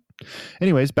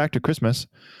 Anyways, back to Christmas.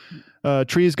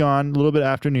 Tree is gone a little bit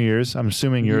after New Year's. I'm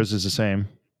assuming yours is the same.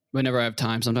 Whenever I have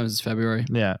time. Sometimes it's February.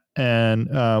 Yeah.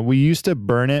 And we used to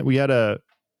burn it. We had a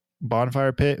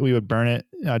bonfire pit. We would burn it.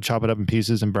 I'd chop it up in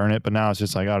pieces and burn it. But now it's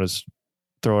just like, I'll just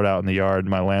throw it out in the yard.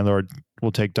 My landlord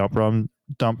will take dump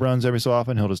runs every so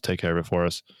often. He'll just take care of it for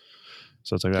us.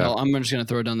 So it's like that. I'm just going to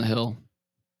throw it down the hill.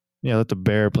 Yeah. Let the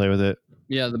bear play with it.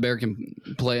 Yeah. The bear can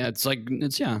play.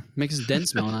 Makes his den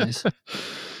smell nice.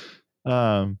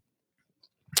 But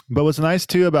what's nice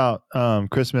too about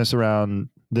Christmas around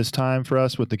this time for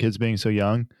us with the kids being so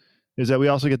young is that we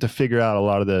also get to figure out a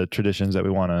lot of the traditions that we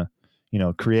want to,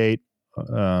 create,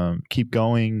 keep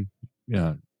going,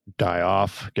 die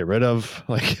off, get rid of.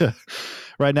 Like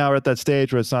right now we're at that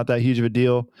stage where it's not that huge of a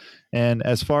deal. And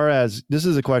as far as this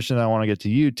is a question I want to get to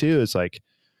you too, it's like,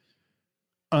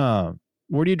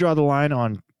 where do you draw the line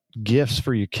on gifts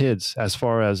for your kids as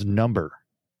far as number?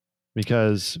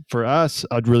 Because for us,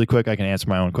 really quick, I can answer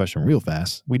my own question real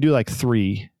fast. We do like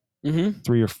 3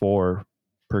 or 4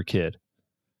 per kid.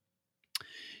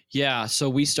 Yeah. So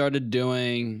we started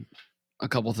doing a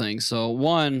couple things. So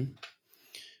one,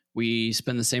 we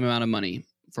spend the same amount of money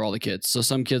for all the kids. So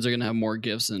some kids are going to have more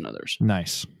gifts than others.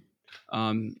 Nice.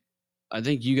 I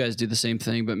think you guys do the same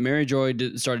thing, but Mary Joy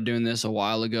started doing this a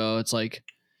while ago. It's like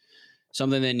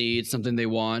something they need, something they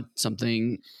want,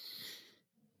 something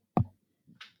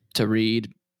to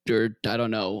read, or I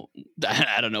don't know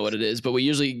what it is, but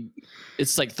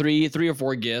it's like three or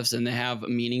 4 gifts and they have a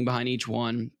meaning behind each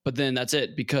one, but then that's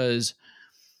it because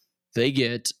they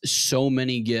get so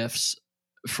many gifts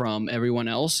from everyone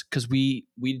else because we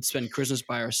spend Christmas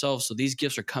by ourselves. So these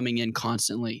gifts are coming in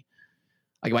constantly.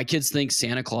 Like my kids think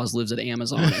Santa Claus lives at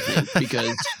Amazon, I think,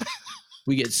 because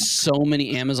we get so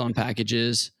many Amazon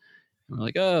packages. And we're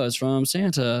like, oh, it's from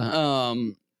Santa.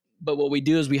 But what we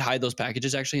do is we hide those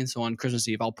packages actually. And so on Christmas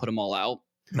Eve, I'll put them all out.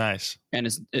 Nice. And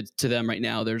it's to them right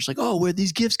now. They're just like, oh, where'd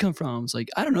these gifts come from? It's like,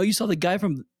 I don't know. You saw the guy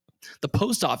from the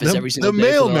post office every single day. The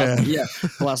mailman. The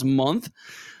last month.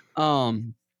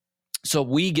 So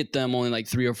we get them only like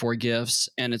 3 or 4 gifts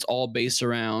and it's all based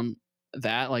around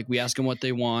that. Like we ask them what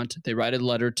they want. They write a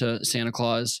letter to Santa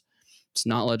Claus. It's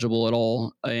not legible at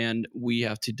all. And we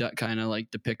have to kind of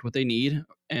like depict what they need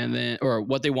and then, or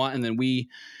what they want. And then Mary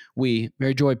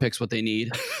Joy picks what they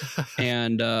need.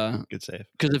 And, good save.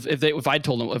 Cause if I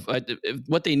told them if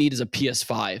what they need is a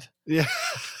PS5, yeah,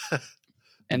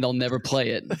 and they'll never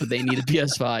play it, but they need a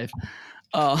PS5.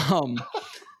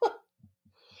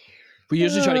 We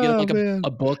usually try to get like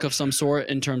a book of some sort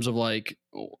in terms of like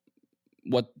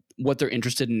what they're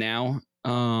interested in now.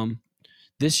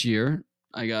 This year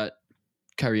I got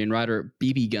Kyrie and Ryder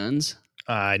BB guns.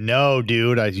 I know,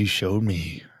 dude. You showed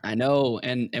me. I know,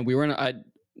 and we were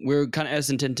kind of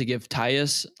hesitant to give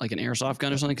Tyus like an airsoft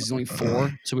gun or something because he's only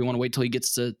 4, so we want to wait till he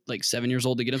gets to like 7 years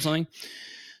old to get him something.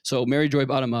 So Mary Joy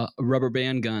bought him a rubber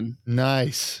band gun.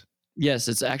 Nice. Yes,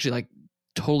 it's actually like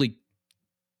totally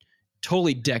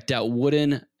decked out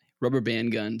wooden rubber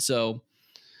band gun. So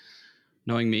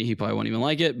knowing me, he probably won't even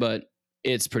like it, but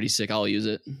it's pretty sick. I'll use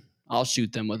it. I'll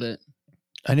shoot them with it.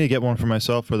 I need to get one for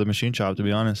myself for the machine shop, to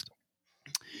be honest.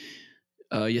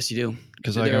 Yes, you do.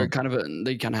 Because They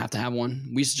kind of have to have one.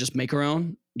 We used to just make our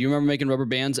own. Do you remember making rubber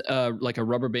bands, like a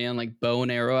rubber band, like bow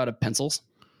and arrow out of pencils?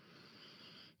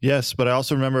 Yes, but I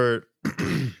also remember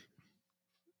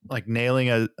like nailing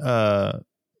a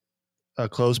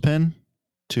clothespin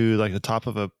to like the top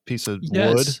of a piece of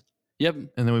wood. Yep.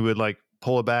 And then we would like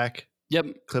pull it back. Yep.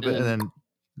 Clip it and then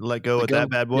let go with that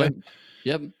bad boy.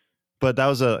 Yep. But that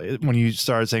was when you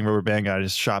started saying rubber band gun, I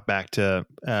just shot back to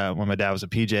when my dad was a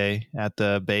PJ at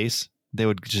the base. They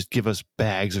would just give us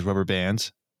bags of rubber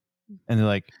bands and they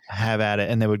like have at it.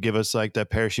 And they would give us like the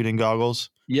parachuting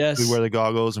goggles. Yes. We wear the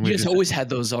goggles and we just always had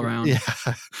those around. Yeah.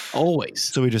 Always.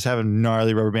 So we just have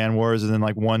gnarly rubber band wars. And then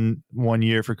like one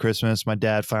year for Christmas, my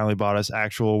dad finally bought us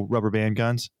actual rubber band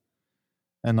guns.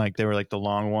 And like they were like the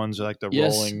long ones or like the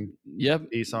rolling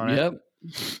piece on it. Yep.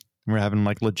 We're having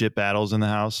like legit battles in the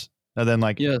house. And then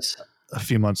like a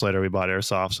few months later we bought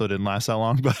airsoft, so it didn't last that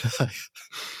long. But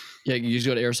yeah, you just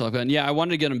go to airsoft gun. Yeah, I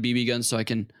wanted to get them BB guns so I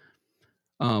can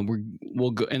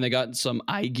we'll go, and they got some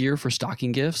eye gear for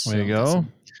stocking gifts. There you go.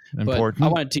 Important. But I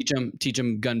want to teach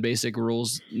them gun basic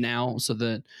rules now so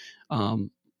that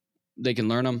they can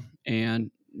learn them and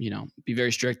be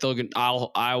very strict. I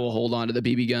will hold on to the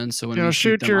BB guns so when we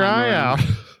shoot your eye out.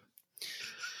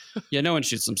 Yeah, no one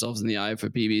shoots themselves in the eye for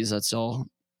BBs. That's all.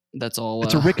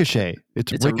 It's a ricochet.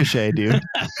 It's ricochet, dude.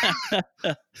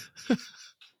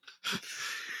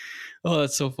 Oh,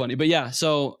 that's so funny. But yeah,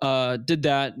 so did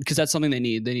that because that's something they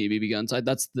need. They need BB guns.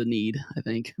 That's the need, I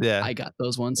think. Yeah. I got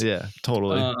those ones. Yeah,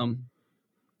 totally.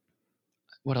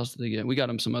 What else did they get? We got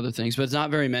them some other things, but it's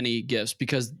not very many gifts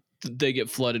because they get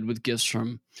flooded with gifts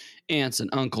from aunts and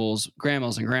uncles,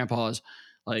 grandmas and grandpas.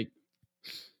 Like,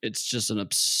 it's just an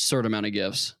absurd amount of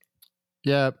gifts.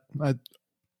 Yeah,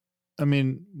 I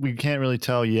mean, we can't really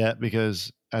tell yet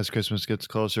because as Christmas gets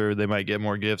closer, they might get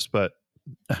more gifts, but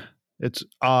it's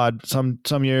odd. Some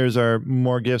years are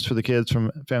more gifts for the kids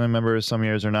from family members. Some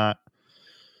years are not.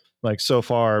 Like so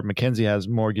far, Mackenzie has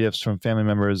more gifts from family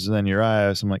members than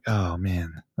Uriah. So I'm like, oh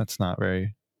man, that's not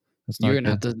You're going to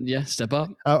have to, step up.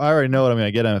 I already know what I'm going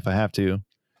to get him if I have to.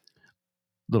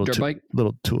 Bike?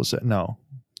 Little tool set. No.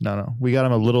 We got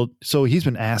him a little. So he's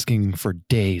been asking for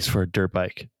days for a dirt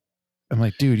bike. I'm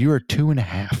like, dude, you are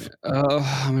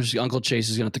 2.5. Uncle Chase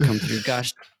is going to have to come through.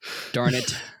 Gosh, darn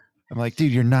it. I'm like,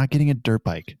 dude, you're not getting a dirt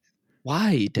bike.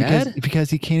 Why, Dad? Because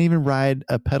he can't even ride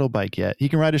a pedal bike yet. He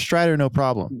can ride a Strider, no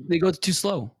problem. They go too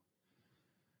slow.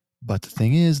 But the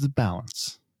thing is the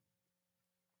balance.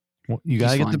 You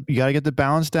gotta get the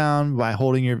balance down by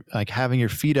holding having your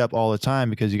feet up all the time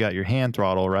because you got your hand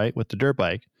throttle right with the dirt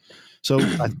bike. So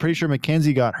I'm pretty sure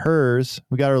Mackenzie got hers.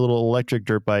 We got her little electric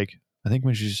dirt bike. I think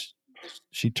when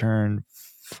she turned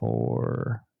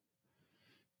 4,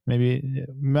 maybe it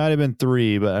might have been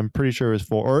 3, but I'm pretty sure it was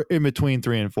 4 or in between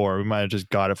 3 and 4. We might have just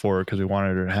got it for her because we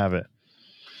wanted her to have it.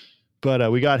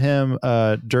 But we got him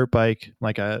a dirt bike,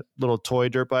 like a little toy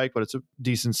dirt bike, but it's a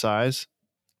decent size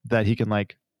that he can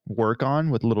like work on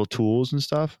with little tools and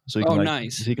stuff. So he can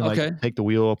nice. He can like take the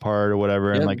wheel apart or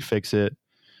whatever and like fix it.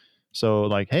 So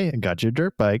like, hey, I got you a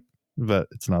dirt bike, but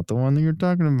it's not the one that you're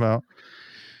talking about.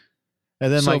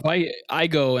 And then if I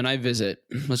go and I visit,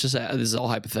 let's just say this is all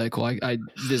hypothetical. I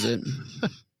visit,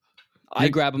 I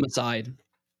grab him aside.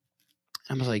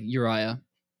 I was like, Uriah,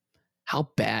 how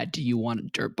bad do you want a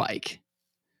dirt bike?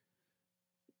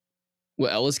 Will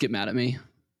Ellis get mad at me?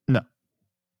 No.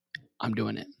 I'm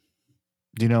doing it.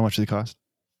 Do you know how much they cost?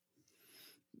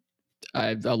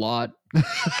 A lot.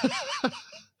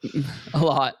 A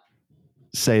lot.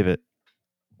 Save it.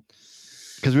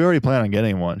 Because we already plan on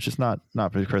getting one. It's just not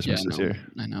for Christmas this year.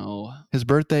 I know. His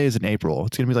birthday is in April.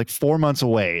 It's going to be like 4 months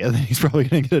away. And then he's probably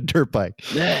going to get a dirt bike.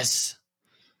 Yes.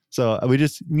 So we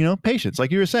just, patience.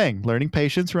 Like you were saying, learning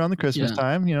patience around the Christmas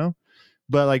time,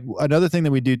 But like another thing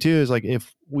that we do too is like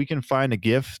if we can find a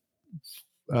gift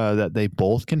that they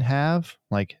both can have.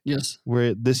 Like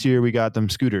this year we got them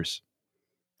scooters.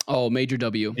 Oh, major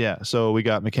W. Yeah. So we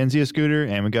got Mackenzie a scooter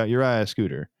and we got Uriah a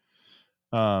scooter.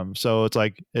 So it's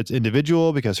like it's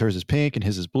individual because hers is pink and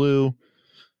his is blue.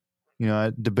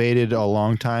 I debated a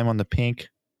long time on the pink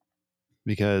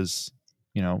because,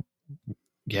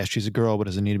 yes, she's a girl, but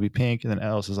doesn't need to be pink. And then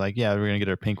Alice is like, yeah, we're gonna get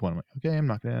her a pink one. I'm like, okay, I'm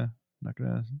not gonna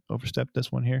overstep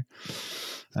this one here.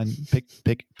 And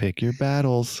pick your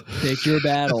battles. Pick your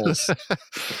battles.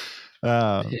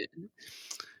 No,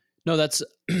 that's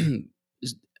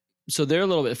so they're a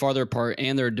little bit farther apart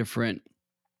and they're different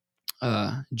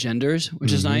genders,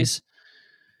 which is Mhm. nice.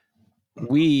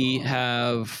 We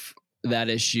have that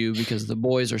issue because the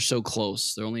boys are so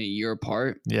close. They're only a year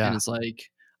apart. Yeah. And it's like,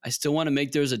 I still want to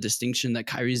make there's a distinction that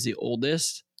Kyrie's the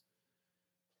oldest,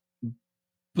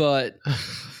 but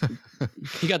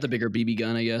he got the bigger BB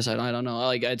gun, I guess. I don't know.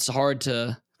 Like, it's hard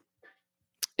to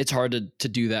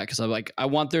do that because I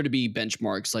want there to be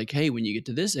benchmarks. Like, hey, when you get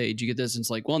to this age, you get this. And it's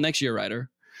like, well, next year, Ryder.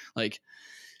 Like,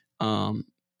 and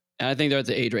I think they're at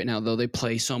the age right now, though, they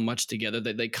play so much together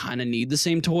that they kind of need the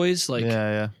same toys. Like,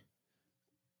 yeah.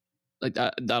 like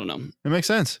I don't know. It makes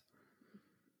sense.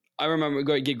 I remember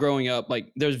growing up,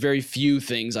 like there's very few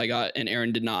things I got and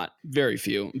Aaron did not. Very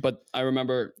few. But I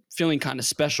remember feeling kind of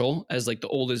special as like the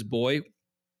oldest boy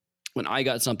when I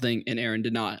got something and Aaron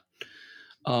did not.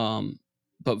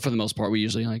 But for the most part, we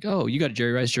usually like, oh, you got a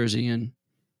Jerry Rice jersey and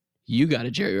you got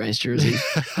a Jerry Rice jersey.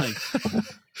 Like,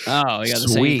 oh, I got the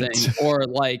same thing. Or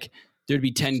like there'd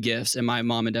be 10 gifts and my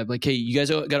mom and dad like, hey, you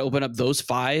guys got to open up those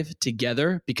 5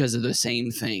 together because of the same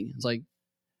thing. It's like,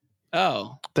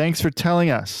 oh, thanks for telling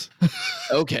us.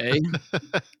 okay.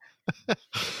 Yeah.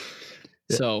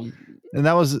 So, and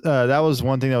that was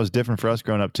one thing that was different for us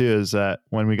growing up too, is that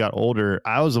when we got older,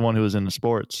 I was the one who was into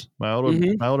sports. My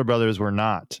older brothers were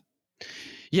not.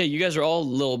 Yeah, you guys are all a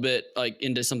little bit like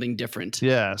into something different.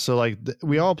 Yeah, so like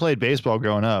we all played baseball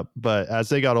growing up, but as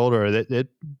they got older, it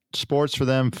sports for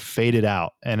them faded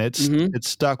out, and it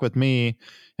stuck with me.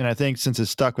 And I think since it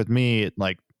stuck with me, it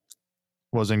like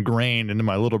was ingrained into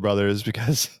my little brothers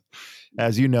because,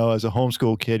 as you know, as a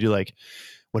homeschool kid, you're like,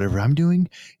 whatever I'm doing,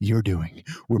 you're doing.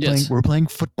 We're playing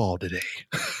football today.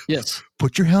 Yes.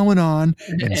 Put your helmet on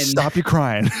and stop your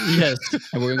crying. Yes.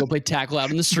 And we're gonna go play tackle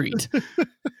out in the street.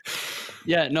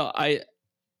 Yeah, no, I'm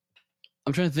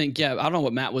trying to think. Yeah, I don't know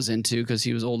what Matt was into because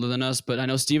he was older than us, but I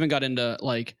know Steven got into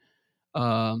like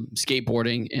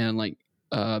skateboarding and like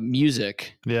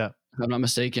music. Yeah. If I'm not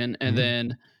mistaken. And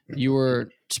then you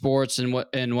were sports and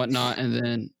whatnot. And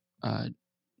then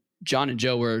John and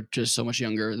Joe were just so much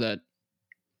younger that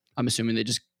I'm assuming they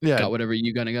just got whatever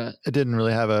you kind of got. It didn't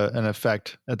really have an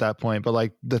effect at that point, but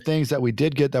like the things that we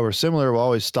did get that were similar were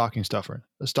always stocking stuffers.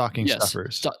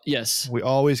 Yes. We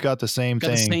always got the same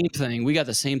thing. The same thing. We got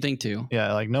the same thing too.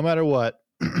 Yeah. Like no matter what.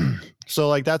 So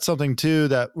like, that's something too,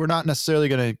 that we're not necessarily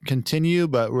going to continue,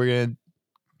 but we're going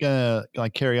to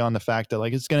like carry on the fact that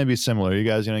like, it's going to be similar. You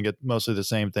guys are going to get mostly the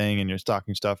same thing in your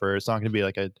stocking stuffer. It's not going to be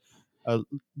like a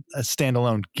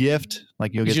standalone gift.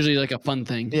 Like you'll get usually like a fun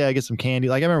thing. Yeah, I get some candy.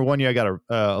 Like I remember one year I got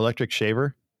a electric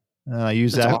shaver. I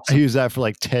used that. Awesome. I used that for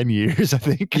like 10 years, I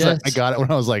think. Yes. I got it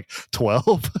when I was like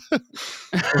 12. Like,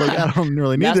 I don't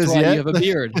really need this yet. You have a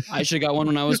beard. I should have got one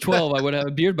when I was 12. I would have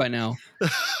a beard by now.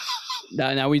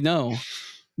 Now we know.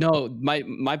 No,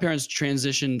 my parents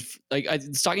transitioned. Like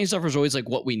stocking stuffer was always like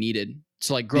what we needed.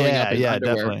 So like growing up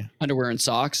in underwear and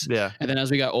socks. Yeah. And then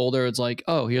as we got older, it's like,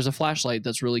 oh, here's a flashlight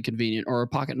that's really convenient, or a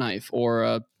pocket knife, or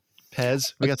a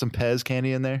Pez. We got some Pez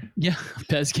candy in there. Yeah,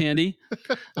 Pez candy.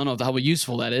 I don't know how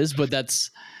useful that is, but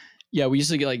we used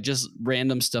to get like just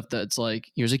random stuff that's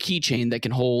like, here's a keychain that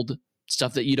can hold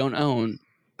stuff that you don't own,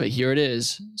 but here it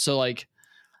is. So like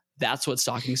that's what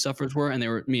stocking stuffers were, and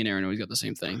me and Aaron always got the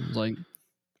same thing. It was like,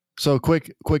 so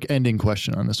quick ending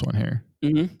question on this one here.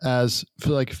 As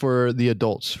for the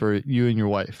adults, for you and your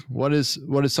wife, what is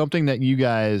something that you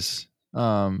guys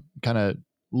kind of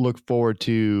look forward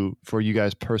to for you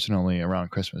guys personally around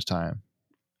Christmas time?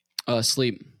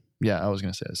 Sleep. Yeah, I was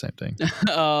gonna say the same thing.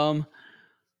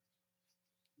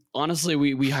 Honestly,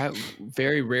 we have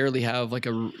very rarely have like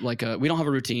a we don't have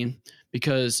a routine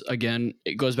because again,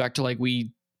 it goes back to like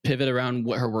we pivot around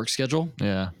what her work schedule.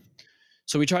 Yeah.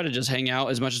 So we try to just hang out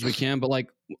as much as we can, but like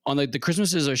on the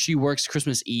Christmases, or she works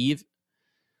Christmas Eve,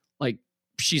 like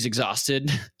she's exhausted.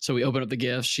 So we open up the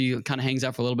gifts. She kind of hangs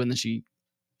out for a little bit and then she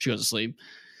goes to sleep.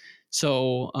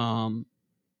 So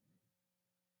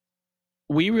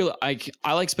we really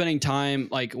I like spending time.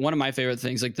 Like one of my favorite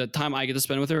things, like the time I get to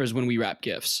spend with her is when we wrap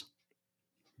gifts.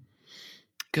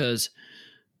 Because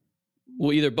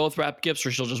we'll either both wrap gifts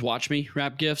or she'll just watch me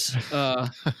wrap gifts.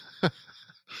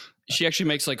 She actually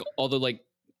makes like all the like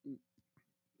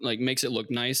makes it look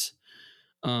nice.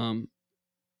 And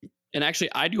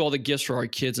actually I do all the gifts for our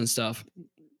kids and stuff.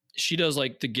 She does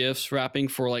like the gifts wrapping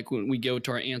for like when we go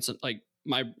to our aunts and like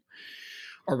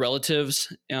our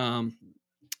relatives. And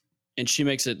she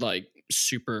makes it like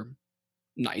super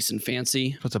nice and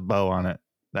fancy. Puts a bow on it,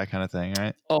 that kind of thing,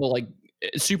 right? Oh, like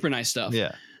super nice stuff.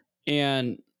 Yeah.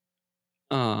 And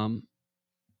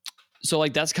so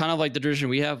like that's kind of like the tradition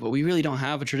we have, but we really don't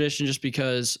have a tradition just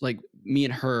because like me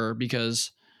and her,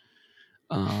 because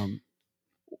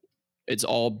it's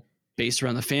all based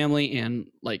around the family and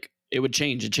like it would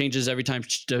change. It changes every time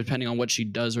depending on what she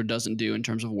does or doesn't do in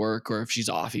terms of work or if she's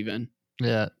off even.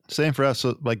 Yeah, same for us.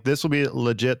 So like this will be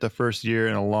legit the first year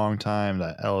in a long time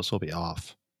that Ellis will be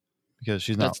off because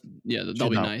she's not. That'll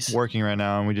be nice. Working right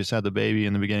now, and we just had the baby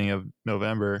in the beginning of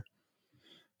November.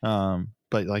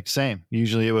 But like same.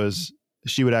 Usually it was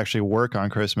she would actually work on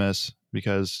Christmas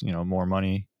because more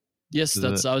money. Yes,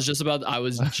 I was just about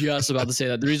to say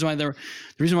that. The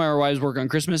reason why our wives work on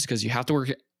Christmas is because you have to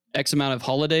work X amount of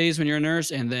holidays when you're a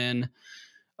nurse, and then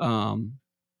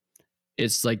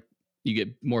it's like you get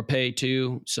more pay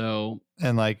too. So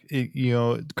and like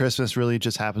Christmas really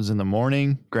just happens in the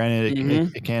morning. Granted,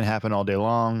 it can't happen all day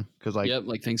long because like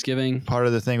like Thanksgiving. Part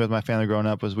of the thing with my family growing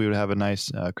up was we would have a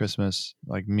nice Christmas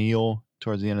like meal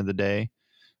towards the end of the day,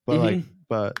 but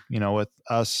with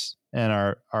us and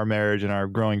our marriage and our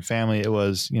growing family, it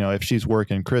was if she's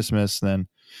working Christmas, then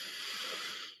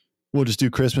we'll just do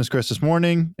Christmas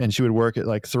morning, and she would work at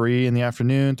like 3 in the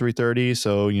afternoon, 3:30.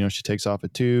 So, she takes off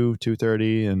at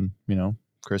 2:30, and,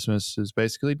 Christmas is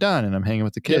basically done, and I'm hanging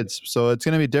with the kids. Yep. So it's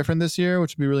going to be different this year,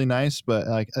 which would be really nice. But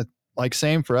like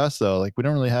same for us though, like we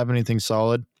don't really have anything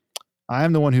solid.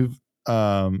 I'm the one who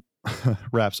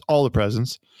wraps all the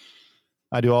presents.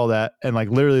 I do all that. And like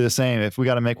literally the same. If we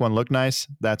got to make one look nice,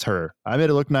 that's her. I made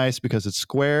it look nice because it's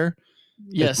square.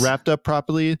 Yes. It's wrapped up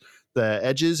properly. The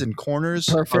edges and corners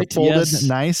perfect, are folded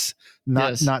nice,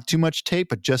 not too much tape,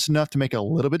 but just enough to make it a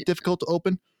little bit difficult to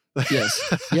open. Yes.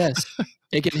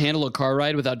 It can handle a car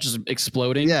ride without just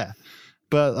exploding. Yeah.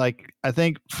 But like, I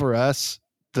think for us,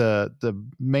 the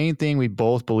main thing we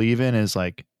both believe in is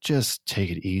like, just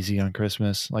take it easy on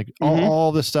Christmas. Like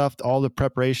all the stuff, all the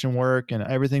preparation work and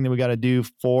everything that we got to do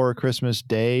for Christmas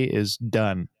Day is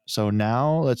done. So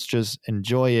now let's just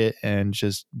enjoy it and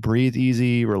just breathe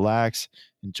easy, relax,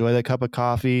 enjoy that cup of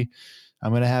coffee.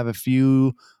 I'm going to have a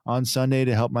few on Sunday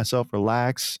to help myself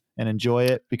relax and enjoy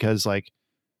it because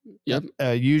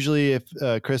usually if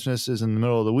Christmas is in the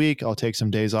middle of the week, I'll take some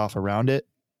days off around it.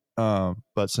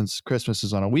 But since Christmas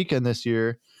is on a weekend this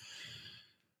year,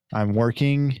 I'm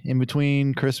working in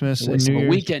between Christmas and New Year's.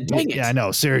 Weekend, dang it. Yeah, I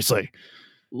know. Seriously.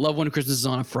 Love when Christmas is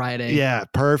on a Friday. Yeah,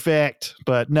 perfect.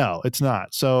 But no, it's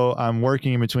not. So I'm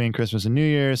working in between Christmas and New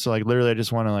Year's. So like literally I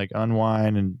just want to like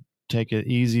unwind and take it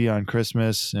easy on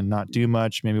Christmas and not do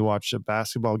much. Maybe watch a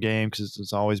basketball game because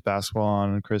it's always basketball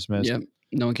on Christmas. Yep.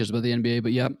 No one cares about the NBA,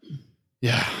 but yep.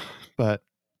 Yeah. But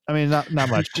I mean, not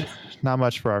much. Not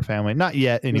much for our family. Not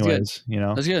yet anyways,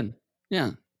 That's good.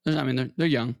 Yeah. I mean, they're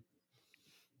young.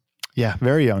 Yeah,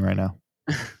 very young right now.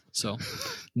 So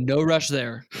no rush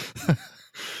there.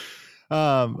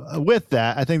 With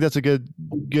that, I think that's a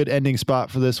good ending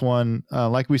spot for this one.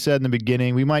 Like we said in the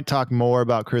beginning, we might talk more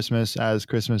about Christmas as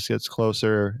Christmas gets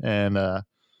closer and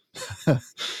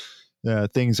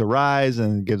things arise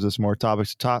and gives us more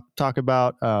topics to talk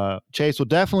about. Chase will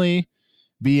definitely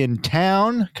be in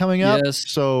town coming up. Yes.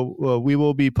 So we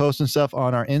will be posting stuff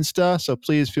on our Insta. So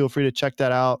please feel free to check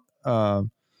that out.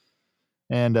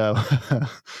 And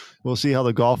we'll see how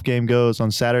the golf game goes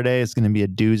on Saturday. It's going to be a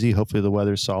doozy. Hopefully the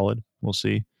weather's solid. We'll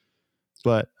see.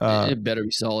 But it better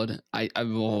be solid. It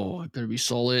better be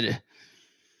solid.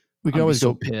 We could always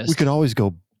go. Pissed. We could always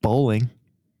go bowling.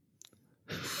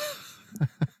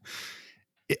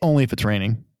 Only if it's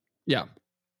raining. Yeah.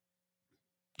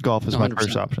 Golf is 100%. My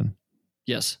first option.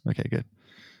 Yes. Okay, good.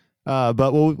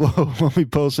 But we'll be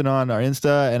posting on our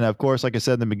Insta. And of course, like I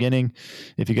said in the beginning,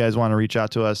 if you guys want to reach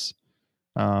out to us,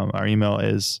 our email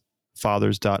is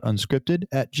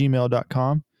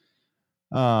fathers.unscripted@gmail.com.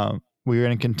 We're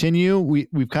going to continue.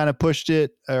 We've kind of pushed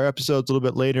our episodes a little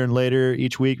bit later and later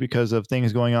each week because of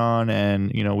things going on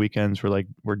and, weekends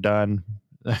we're done.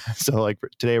 So like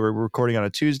today we're recording on a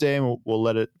Tuesday and we'll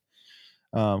let it,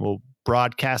 we'll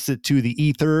broadcast it to the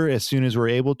ether as soon as we're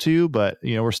able to, but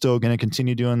we're still going to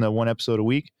continue doing the one episode a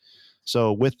week.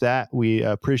 So with that, we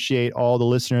appreciate all the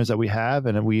listeners that we have,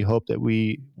 and we hope that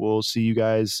we will see you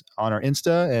guys on our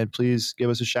Insta, and please give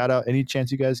us a shout out any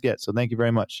chance you guys get. So thank you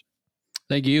very much.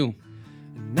 Thank you.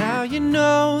 Now you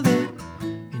know that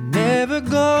it never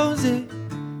goes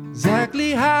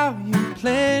exactly how you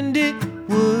planned it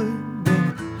would,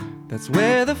 but that's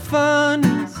where the fun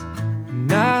is,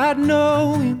 not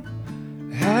knowing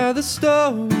how the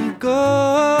story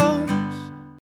goes.